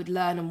what I would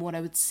learn and what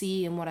I would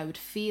see and what I would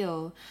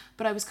feel.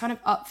 But I was kind of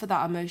up for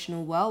that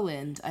emotional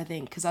whirlwind, I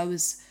think, because I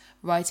was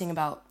writing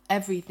about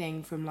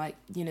everything from like,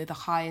 you know, the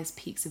highest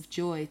peaks of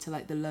joy to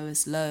like the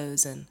lowest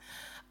lows. And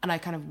I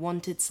kind of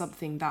wanted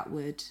something that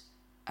would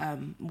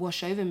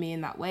wash over me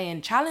in that way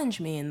and challenge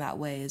me in that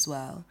way as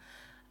well.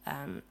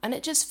 And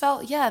it just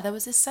felt, there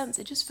was this sense,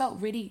 it just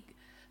felt really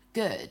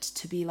good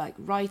to be like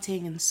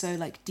writing and so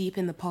like deep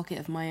in the pocket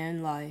of my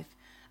own life,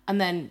 and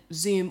then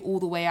zoom all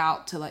the way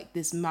out to like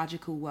this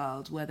magical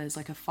world where there's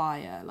like a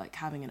fire, like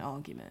having an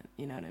argument,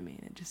 you know what I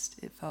mean?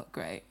 It felt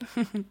great.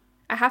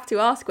 I have to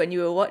ask, when you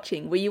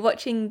were you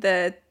watching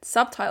the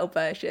subtitled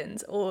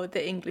versions or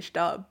the English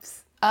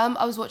dubs?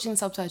 I was watching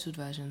subtitled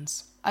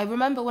versions. I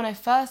remember when I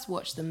first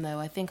watched them though,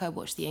 I think I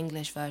watched the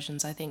English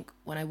versions. I think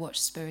when I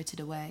watched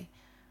Spirited Away,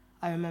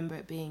 I remember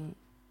it being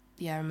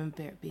the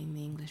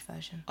English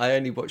version. I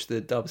only watched the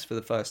dubs for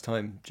the first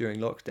time during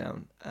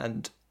lockdown,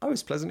 and I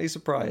was pleasantly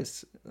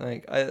surprised.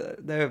 Like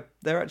they're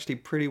actually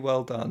pretty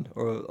well done,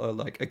 or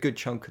like a good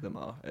chunk of them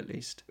are, at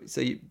least.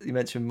 So you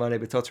mentioned My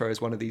Neighbor Totoro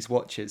as one of these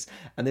watches,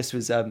 and this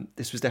was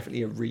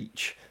definitely a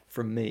reach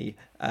from me.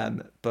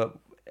 But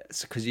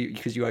because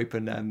you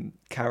open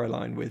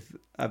Caroline with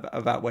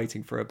about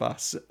waiting for a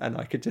bus, and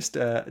I could just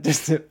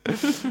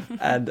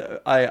and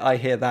I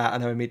hear that,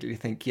 and I immediately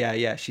think,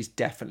 yeah, she's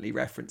definitely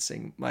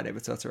referencing My Neighbor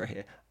Totoro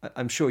here.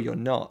 I'm sure you're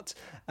not,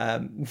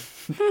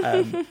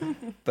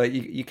 but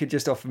you could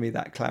just offer me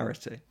that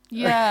clarity.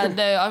 Yeah,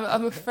 no,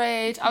 I'm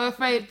afraid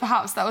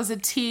perhaps that was a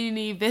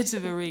teeny bit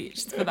of a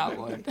reach for that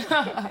one.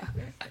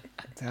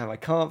 Damn, I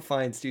can't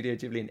find Studio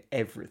Ghibli in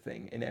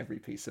everything, in every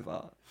piece of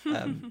art.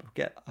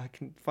 I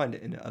can find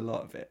it in a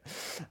lot of it.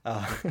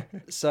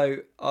 So,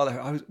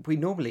 Arlo, we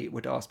normally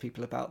would ask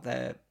people about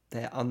their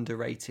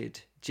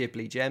underrated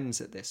Ghibli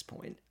gems at this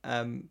point,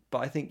 but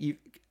I think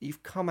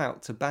you've come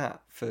out to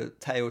bat for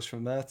Tales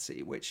from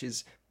Earthsea, which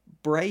is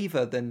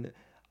braver than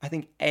I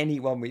think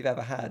anyone we've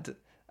ever had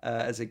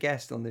as a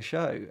guest on the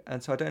show,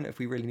 and so I don't know if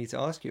we really need to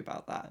ask you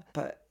about that.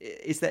 But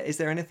is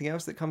there anything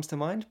else that comes to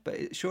mind?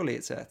 But surely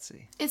it's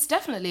Earthsea. It's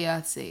definitely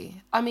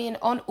Earthsea. I mean,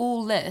 on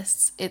all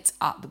lists, it's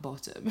at the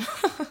bottom.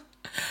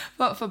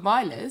 But for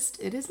my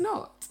list, it is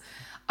not.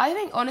 I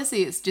think,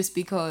 honestly, it's just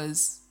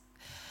because,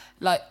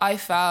 like, I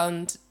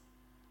found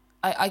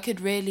I could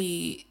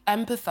really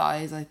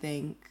empathise, I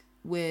think,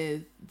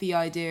 with the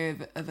idea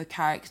of a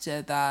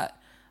character that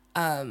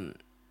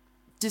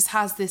just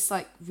has this,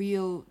 like,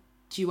 real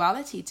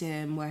duality to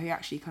him, where he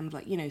actually kind of,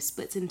 like, you know,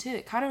 splits in two.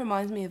 It kind of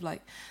reminds me of,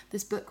 like,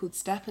 this book called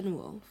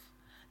Steppenwolf,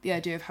 the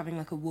idea of having,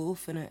 like, a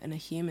wolf and a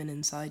human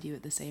inside you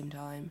at the same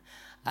time.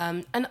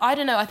 And I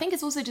don't know, I think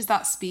it's also just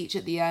that speech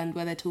at the end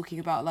where they're talking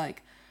about,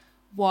 like,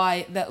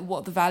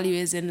 what the value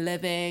is in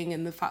living,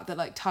 and the fact that,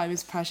 like, time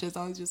is precious.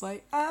 I was just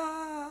like,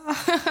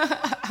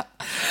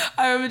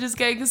 I remember just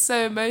getting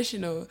so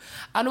emotional.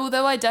 And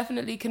although I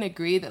definitely can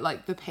agree that,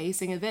 like, the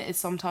pacing of it is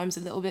sometimes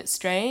a little bit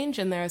strange,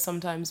 and there are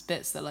sometimes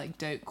bits that, like,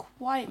 don't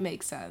quite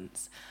make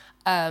sense,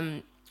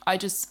 I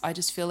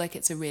just feel like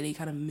it's a really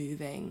kind of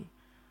moving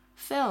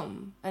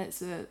film, and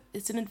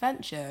it's an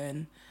adventure.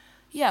 And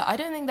yeah, I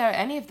don't think there are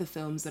any of the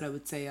films that I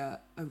would say are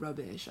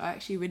rubbish. I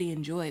actually really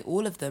enjoy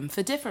all of them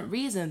for different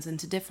reasons and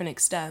to different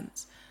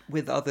extents.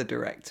 With other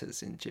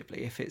directors in Ghibli,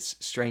 if it's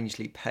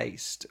strangely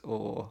paced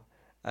or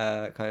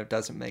kind of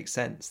doesn't make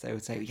sense, they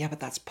would say, yeah,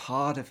 but that's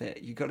part of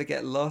it. You got to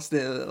get lost in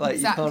it. Like,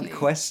 exactly. You can't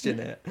question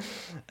it.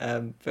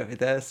 But with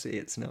Earthsea,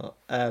 it's not.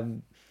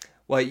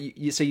 Well,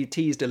 so you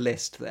teased a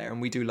list there,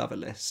 and we do love a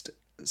list.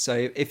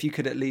 So if you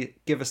could at least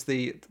give us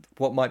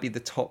what might be the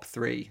top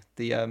three,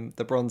 the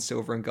bronze,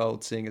 silver, and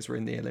gold, seeing as we're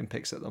in the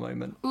Olympics at the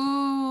moment.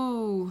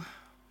 Ooh.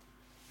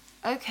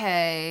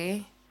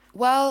 Okay.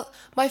 Well,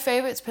 my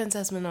favourite's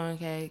Princess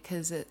Mononoke,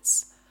 because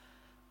it's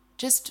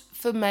just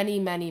for many,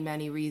 many,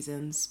 many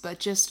reasons. But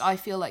just, I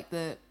feel like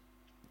the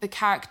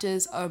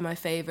characters are my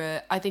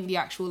favourite. I think the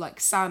actual, like,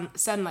 Sen,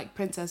 like,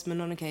 Princess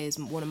Mononoke is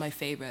one of my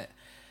favourite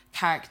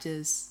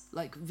characters,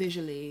 like,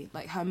 visually.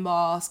 Like, her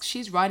mask,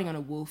 she's riding on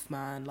a wolf,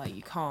 man. Like,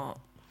 you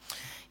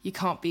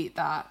can't beat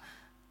that.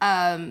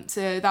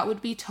 So that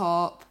would be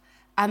top.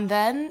 And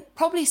then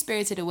probably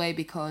Spirited Away,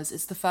 because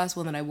it's the first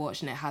one that I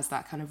watched, and it has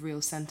that kind of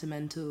real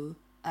sentimental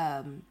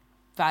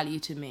value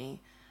to me.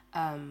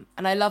 And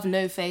I love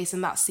No Face,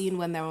 and that scene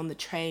when they're on the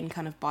train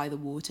kind of by the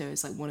water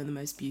is, like, one of the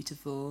most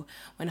beautiful,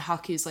 when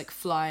Haku's, like,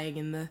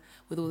 flying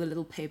with all the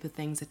little paper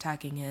things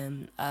attacking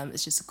him.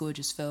 It's just a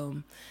gorgeous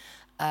film.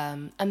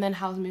 And then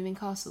Howl's Moving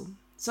Castle.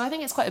 So I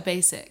think it's quite a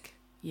basic,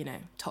 you know,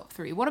 top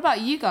three. What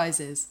about you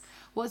guys's?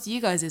 What's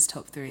you guys'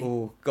 top three?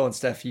 Oh, go on,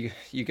 Steph, you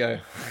go.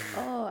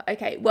 Oh,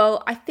 okay.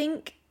 Well, I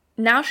think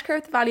Nausicaa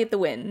of the Valley of the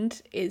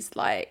Wind is,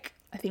 like,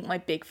 I think my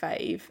big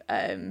fave.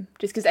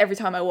 Just because every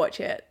time I watch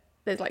it,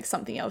 there's, like,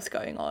 something else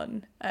going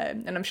on.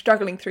 And I'm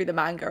struggling through the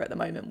manga at the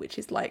moment, which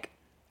is, like,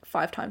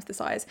 5 times the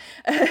size.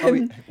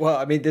 Well,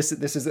 I mean, this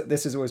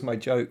is always my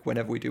joke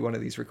whenever we do one of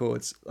these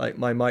records. Like,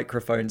 my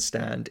microphone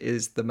stand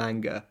is the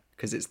manga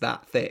because it's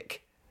that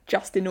thick.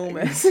 Just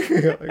enormous.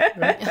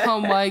 Oh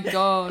my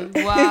god!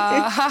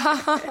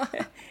 Wow.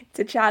 It's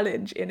a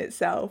challenge in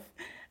itself.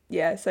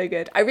 Yeah, so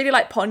good. I really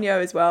like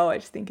Ponyo as well. I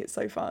just think it's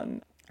so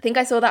fun. I think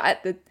I saw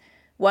that at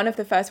one of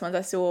the first ones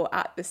I saw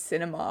at the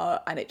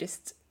cinema, and it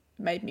just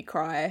made me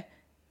cry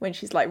when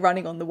she's, like,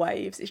 running on the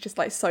waves. It's just,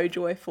 like, so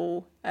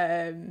joyful.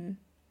 I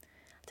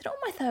don't know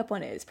what my third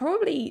one is.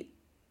 Probably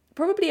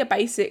a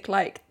basic,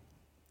 like,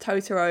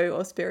 Totoro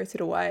or Spirited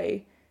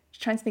Away.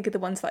 Just trying to think of the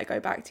ones that I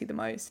go back to the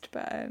most.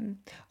 But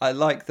I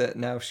like that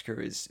Nausicaa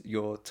is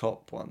your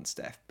top one,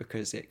 Steph,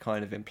 because it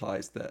kind of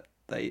implies that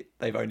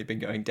they've only been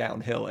going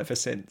downhill ever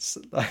since,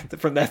 like,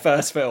 from their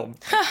first film.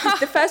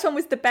 The first one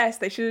was the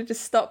best. They should have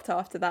just stopped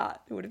after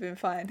that. It would have been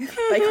fine.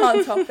 They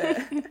can't top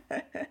it.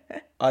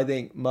 I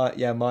think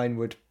mine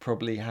would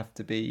probably have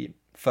to be,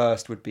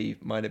 first would be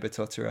My Neighbor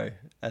Totoro,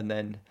 and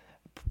then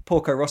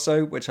Porco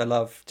Rosso, which I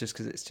love just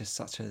because it's just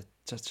such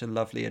a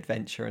lovely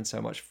adventure and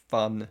so much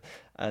fun,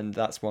 and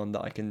that's one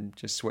that I can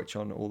just switch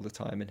on all the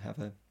time and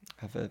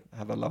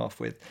have a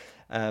laugh with.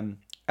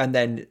 And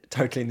then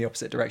totally in the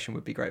opposite direction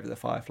would be Grave of the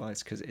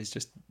Fireflies, because it's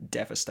just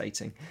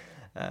devastating.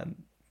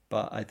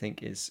 but I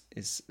think is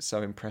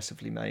so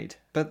impressively made.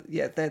 But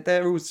yeah,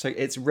 they're also,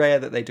 it's rare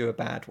that they do a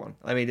bad one.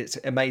 I mean, it's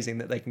amazing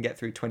that they can get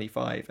through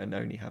 25 and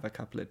only have a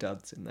couple of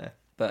duds in there.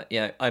 But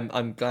yeah,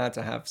 I'm glad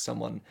to have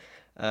someone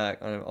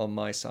on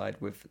my side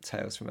with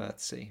Tales from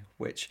Earthsea,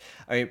 which,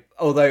 I mean,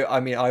 although I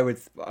mean I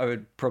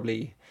would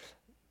probably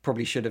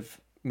should have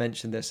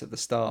mentioned this at the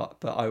start,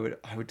 but I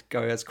would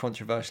go as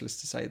controversial as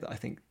to say that I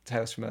think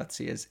Tales from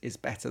Earthsea is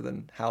better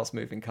than Howl's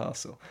Moving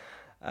Castle,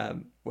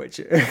 which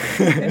no,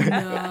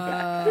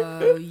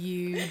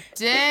 you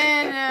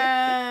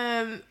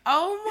didn't.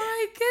 Oh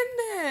my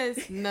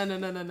goodness!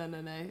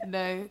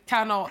 No,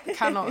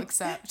 cannot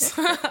accept.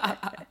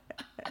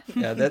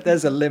 Yeah,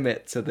 there's a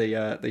limit to the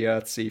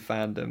Earthsea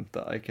fandom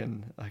that I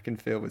can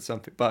feel with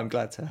something, but I'm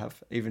glad to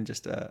have even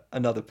just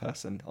another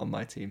person on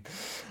my team.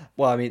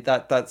 Well, I mean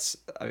that's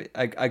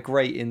a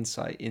great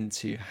insight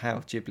into how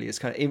Ghibli has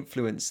kind of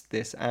influenced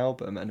this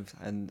album,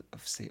 and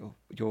obviously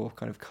your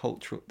kind of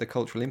the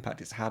cultural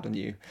impact it's had on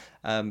you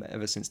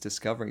ever since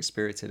discovering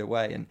Spirited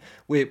Away, and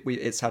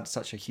it's had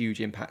such a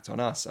huge impact on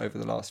us over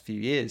the last few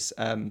years.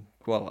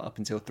 Well, up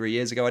until 3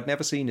 years ago, I'd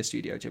never seen a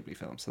Studio Ghibli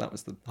film, so that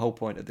was the whole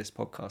point of this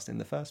podcast in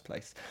the first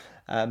place.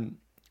 And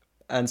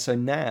so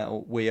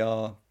now we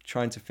are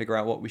trying to figure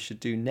out what we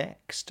should do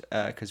next,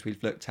 because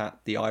we've looked at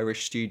the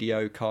Irish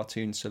studio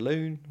Cartoon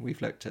Saloon,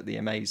 we've looked at the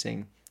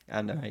amazing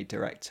anime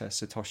director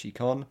Satoshi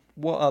Kon.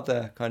 What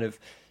other kind of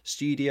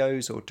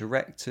studios or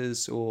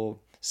directors or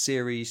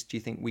series do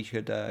you think we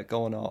should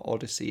go on our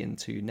odyssey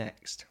into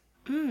next?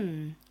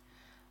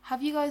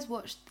 Have you guys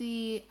watched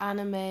the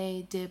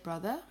anime Dear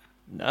Brother?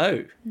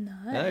 No,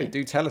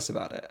 do tell us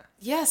about it.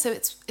 Yeah, so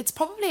it's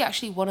probably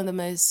actually one of the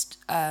most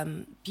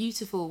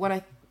beautiful, when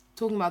I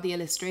talking about the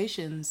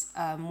illustrations,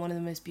 one of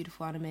the most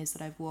beautiful animes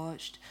that I've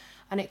watched,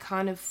 and it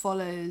kind of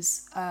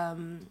follows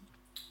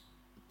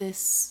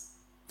this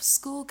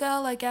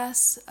schoolgirl, I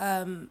guess,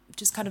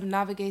 just kind of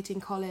navigating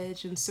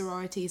college and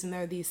sororities, and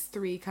there are these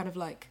three kind of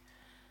like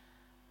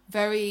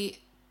very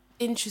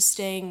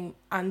interesting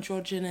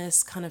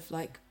androgynous kind of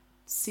like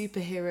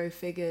superhero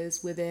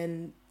figures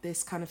within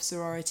this kind of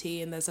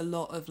sorority, and there's a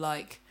lot of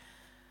like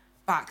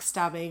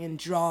backstabbing and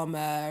drama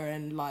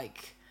and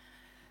like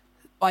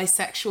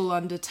bisexual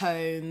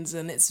undertones,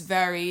 and it's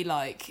very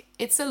like,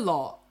 it's a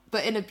lot,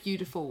 but in a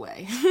beautiful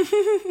way.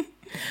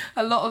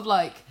 A lot of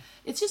like,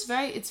 it's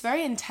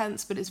very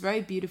intense, but it's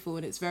very beautiful,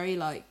 and it's very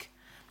like,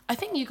 I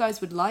think you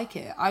guys would like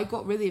it. I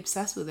got really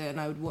obsessed with it, and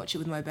I would watch it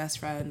with my best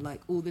friend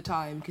like all the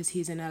time because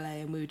he's in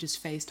LA, and we would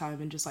just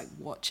FaceTime and just like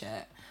watch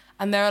it.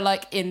 And there are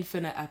like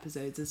infinite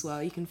episodes as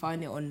well. You can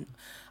find it on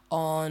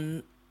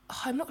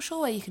I'm not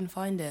sure where you can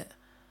find it.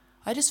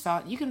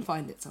 You can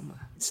find it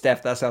somewhere.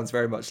 Steph, that sounds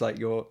very much like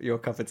your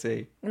cup of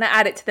tea. I'm going to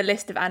add it to the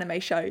list of anime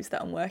shows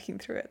that I'm working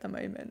through at the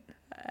moment.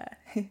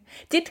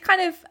 Did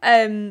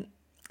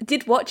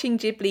watching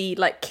Ghibli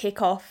like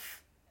kick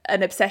off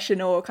an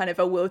obsession or kind of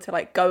a will to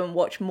like go and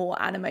watch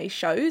more anime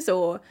shows,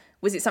 or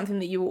was it something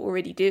that you were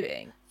already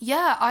doing?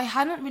 Yeah, I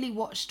hadn't really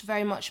watched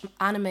very much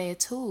anime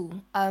at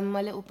all.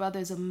 My little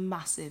brother's a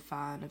massive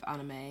fan of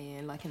anime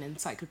and like an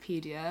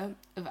encyclopedia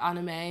of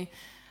anime.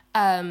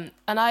 And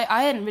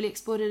I hadn't really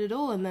explored it at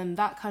all. And then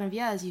that kind of,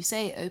 yeah, as you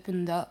say,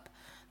 opened up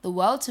the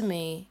world to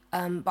me.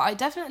 But I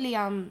definitely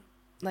am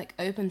like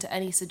open to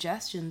any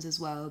suggestions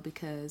as well,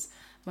 because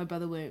my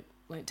brother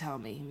won't tell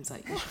me. He was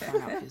like, you should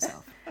find out for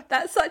yourself.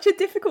 That's such a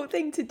difficult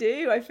thing to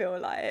do, I feel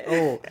like.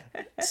 Oh,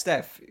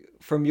 Steph,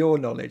 from your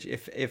knowledge,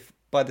 if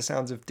by the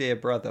sounds of Dear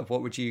Brother,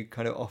 what would you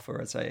kind of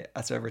offer as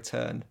a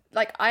return?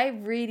 Like, I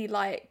really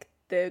like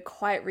the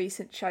quite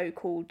recent show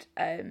called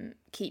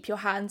Keep Your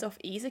Hands Off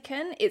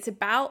Izuken. It's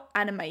about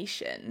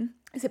animation.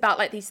 It's about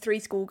like these three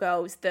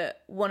schoolgirls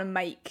that want to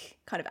make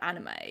kind of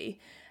anime,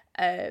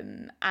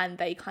 and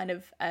they kind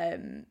of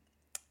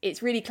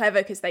it's really clever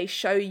because they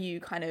show you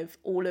kind of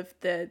all of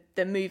the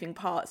moving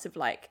parts of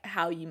like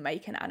how you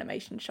make an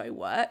animation show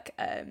work,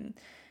 and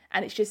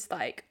it's just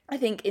like, I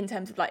think in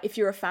terms of like, if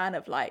you're a fan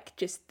of like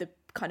just the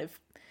kind of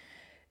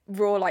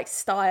raw like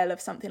style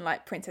of something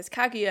like Princess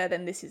Kaguya,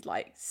 then this is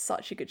like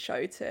such a good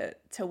show to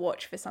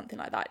watch for something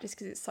like that, just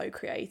because it's so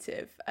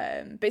creative,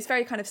 but it's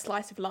very kind of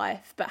slice of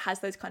life, but has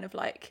those kind of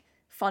like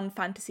fun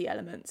fantasy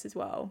elements as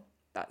well.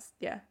 That's,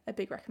 yeah, a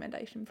big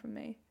recommendation from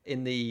me.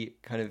 In the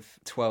kind of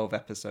 12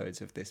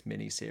 episodes of this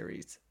mini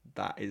series,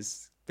 that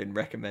has been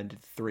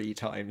recommended 3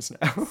 times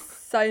now.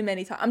 So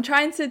many times. I'm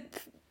trying to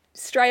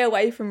stray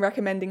away from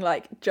recommending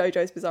like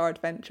JoJo's Bizarre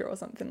Adventure or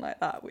something like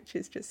that, which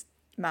is just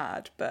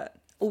mad, but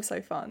also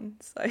fun.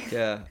 So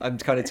yeah, I'm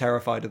kind of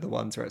terrified of the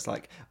ones where it's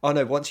like, oh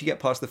no, once you get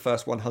past the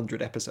first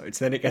 100 episodes,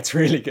 then it gets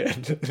really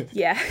good.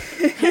 Yeah.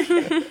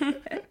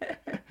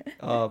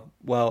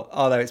 Well,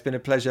 Arlo, it's been a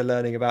pleasure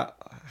learning about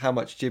how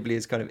much Ghibli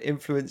has kind of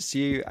influenced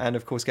you, and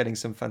of course getting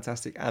some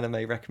fantastic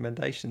anime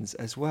recommendations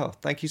as well.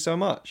 Thank you so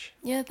much.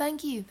 Yeah,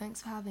 thank you.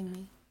 Thanks for having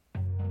me.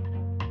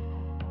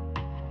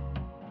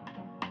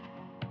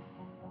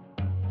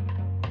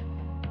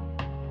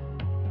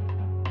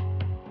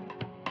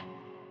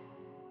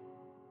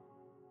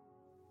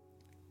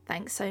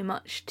 thanks so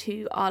much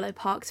to Arlo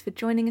Parks for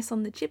joining us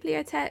on the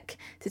Ghibliotheque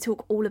to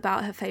talk all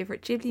about her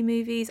favourite Ghibli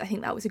movies. I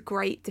think that was a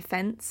great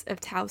defence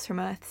of Tales from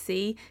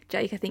Earthsea.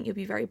 Jake, I think you'll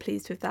be very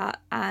pleased with that.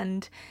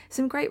 And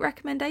some great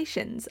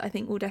recommendations. I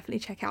think we'll definitely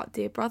check out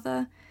Dear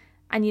Brother.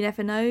 And you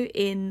never know,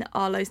 in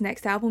Arlo's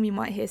next album, you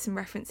might hear some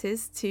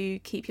references to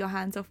Keep Your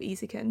Hands Off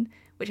Eizouken,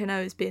 which I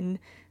know has been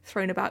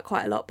thrown about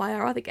quite a lot by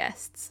our other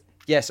guests.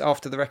 Yes,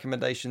 after the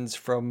recommendations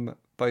from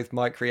both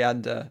Mike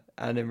Rianda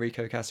and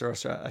Enrico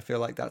Casarosa, I feel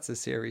like that's a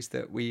series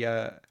that we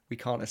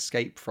can't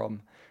escape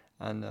from.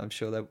 And I'm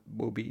sure there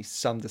will be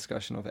some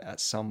discussion of it at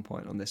some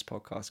point on this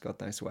podcast, God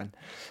knows when.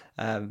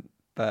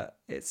 But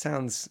it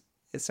sounds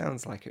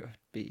like it would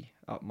be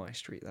up my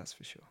street, that's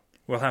for sure.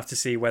 We'll have to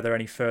see whether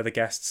any further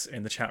guests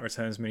in the Chat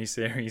Returns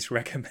miniseries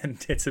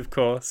recommend it, of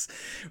course.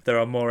 There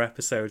are more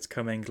episodes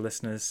coming,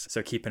 listeners,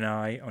 so keep an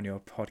eye on your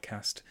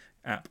podcast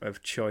app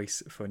of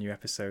choice for new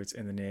episodes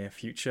in the near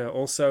future.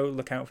 Also,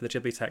 look out for the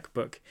Ghibliotheque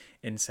book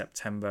in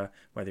September,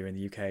 whether you're in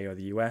the UK or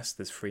the US.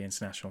 There's free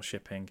international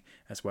shipping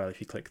as well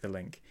if you click the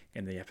link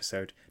in the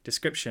episode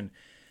description.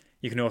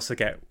 You can also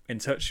get in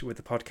touch with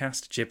the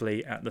podcast,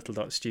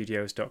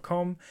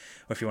 ghibli@little.studios.com,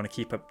 or if you want to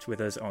keep up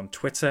with us on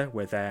Twitter,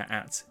 we're there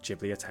at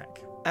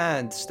Ghibliotheque.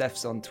 And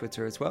Steph's on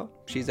Twitter as well.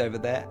 She's over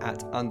there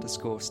at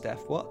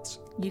 _Steph Watts.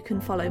 You can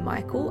follow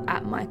Michael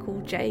at Michael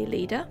J.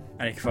 Leader.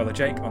 And you can follow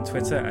Jake on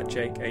Twitter at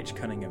Jake H.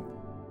 Cunningham.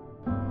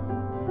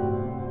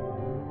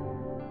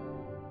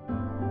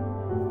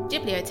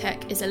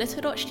 Ghibliotheque is a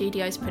Little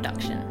Studios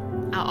production.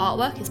 Our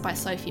artwork is by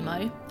Sophie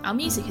Moe, our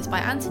music is by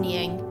Anthony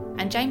Ying,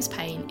 and James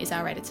Payne is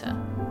our editor.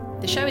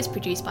 The show is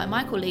produced by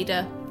Michael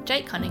Leader,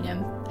 Jake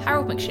Cunningham,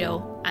 Harold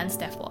McShill, and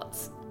Steph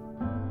Watts.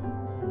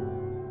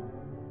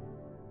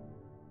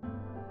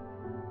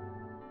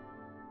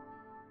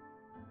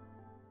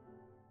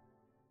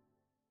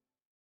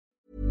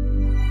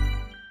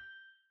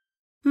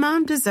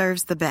 Mom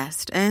deserves the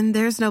best, and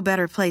there's no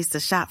better place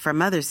to shop for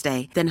Mother's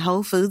Day than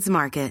Whole Foods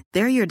Market.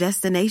 They're your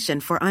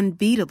destination for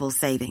unbeatable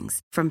savings,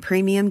 from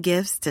premium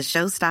gifts to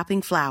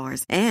show-stopping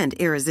flowers and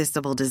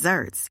irresistible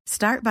desserts.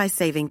 Start by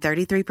saving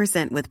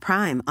 33% with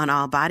Prime on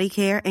all body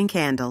care and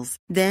candles.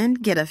 Then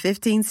get a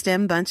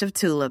 15-stem bunch of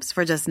tulips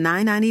for just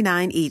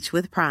 $9.99 each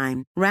with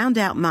Prime. Round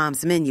out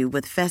Mom's menu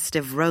with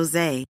festive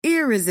rosé,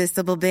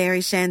 irresistible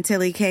berry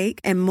chantilly cake,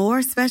 and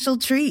more special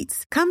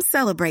treats. Come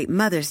celebrate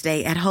Mother's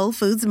Day at Whole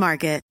Foods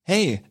Market.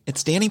 Hey,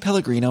 it's Danny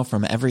Pellegrino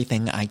from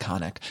Everything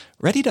Iconic.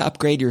 Ready to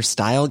upgrade your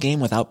style game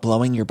without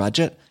blowing your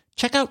budget?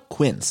 Check out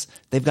Quince.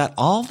 They've got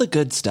all the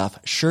good stuff,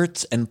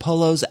 shirts and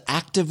polos,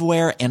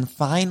 activewear, and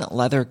fine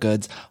leather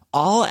goods,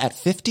 all at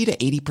 50 to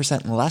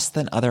 80% less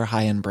than other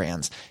high-end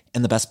brands.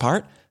 And the best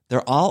part?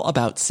 They're all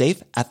about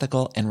safe,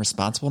 ethical, and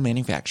responsible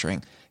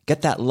manufacturing.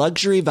 Get that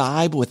luxury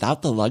vibe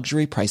without the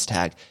luxury price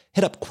tag.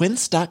 Hit up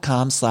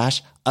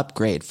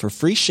quince.com/upgrade for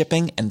free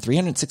shipping and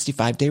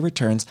 365-day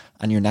returns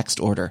on your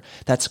next order.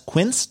 That's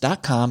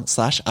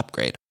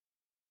quince.com/upgrade.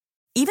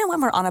 Even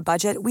when we're on a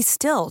budget, we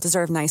still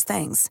deserve nice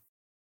things.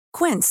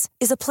 Quince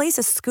is a place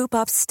to scoop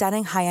up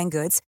stunning high-end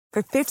goods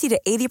for 50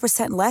 to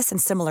 80% less than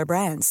similar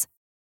brands.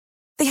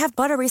 They have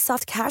buttery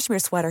soft cashmere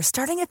sweaters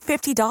starting at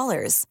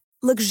 $50,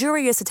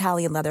 luxurious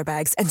Italian leather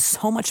bags, and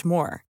so much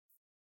more.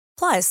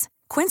 Plus,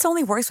 Quince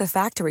only works with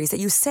factories that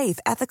use safe,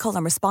 ethical,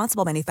 and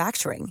responsible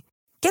manufacturing.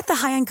 Get the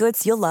high-end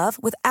goods you'll love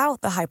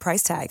without the high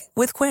price tag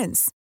with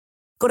Quince.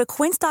 Go to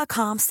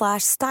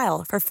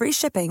quince.com/style for free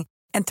shipping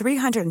and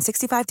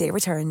 365-day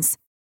returns.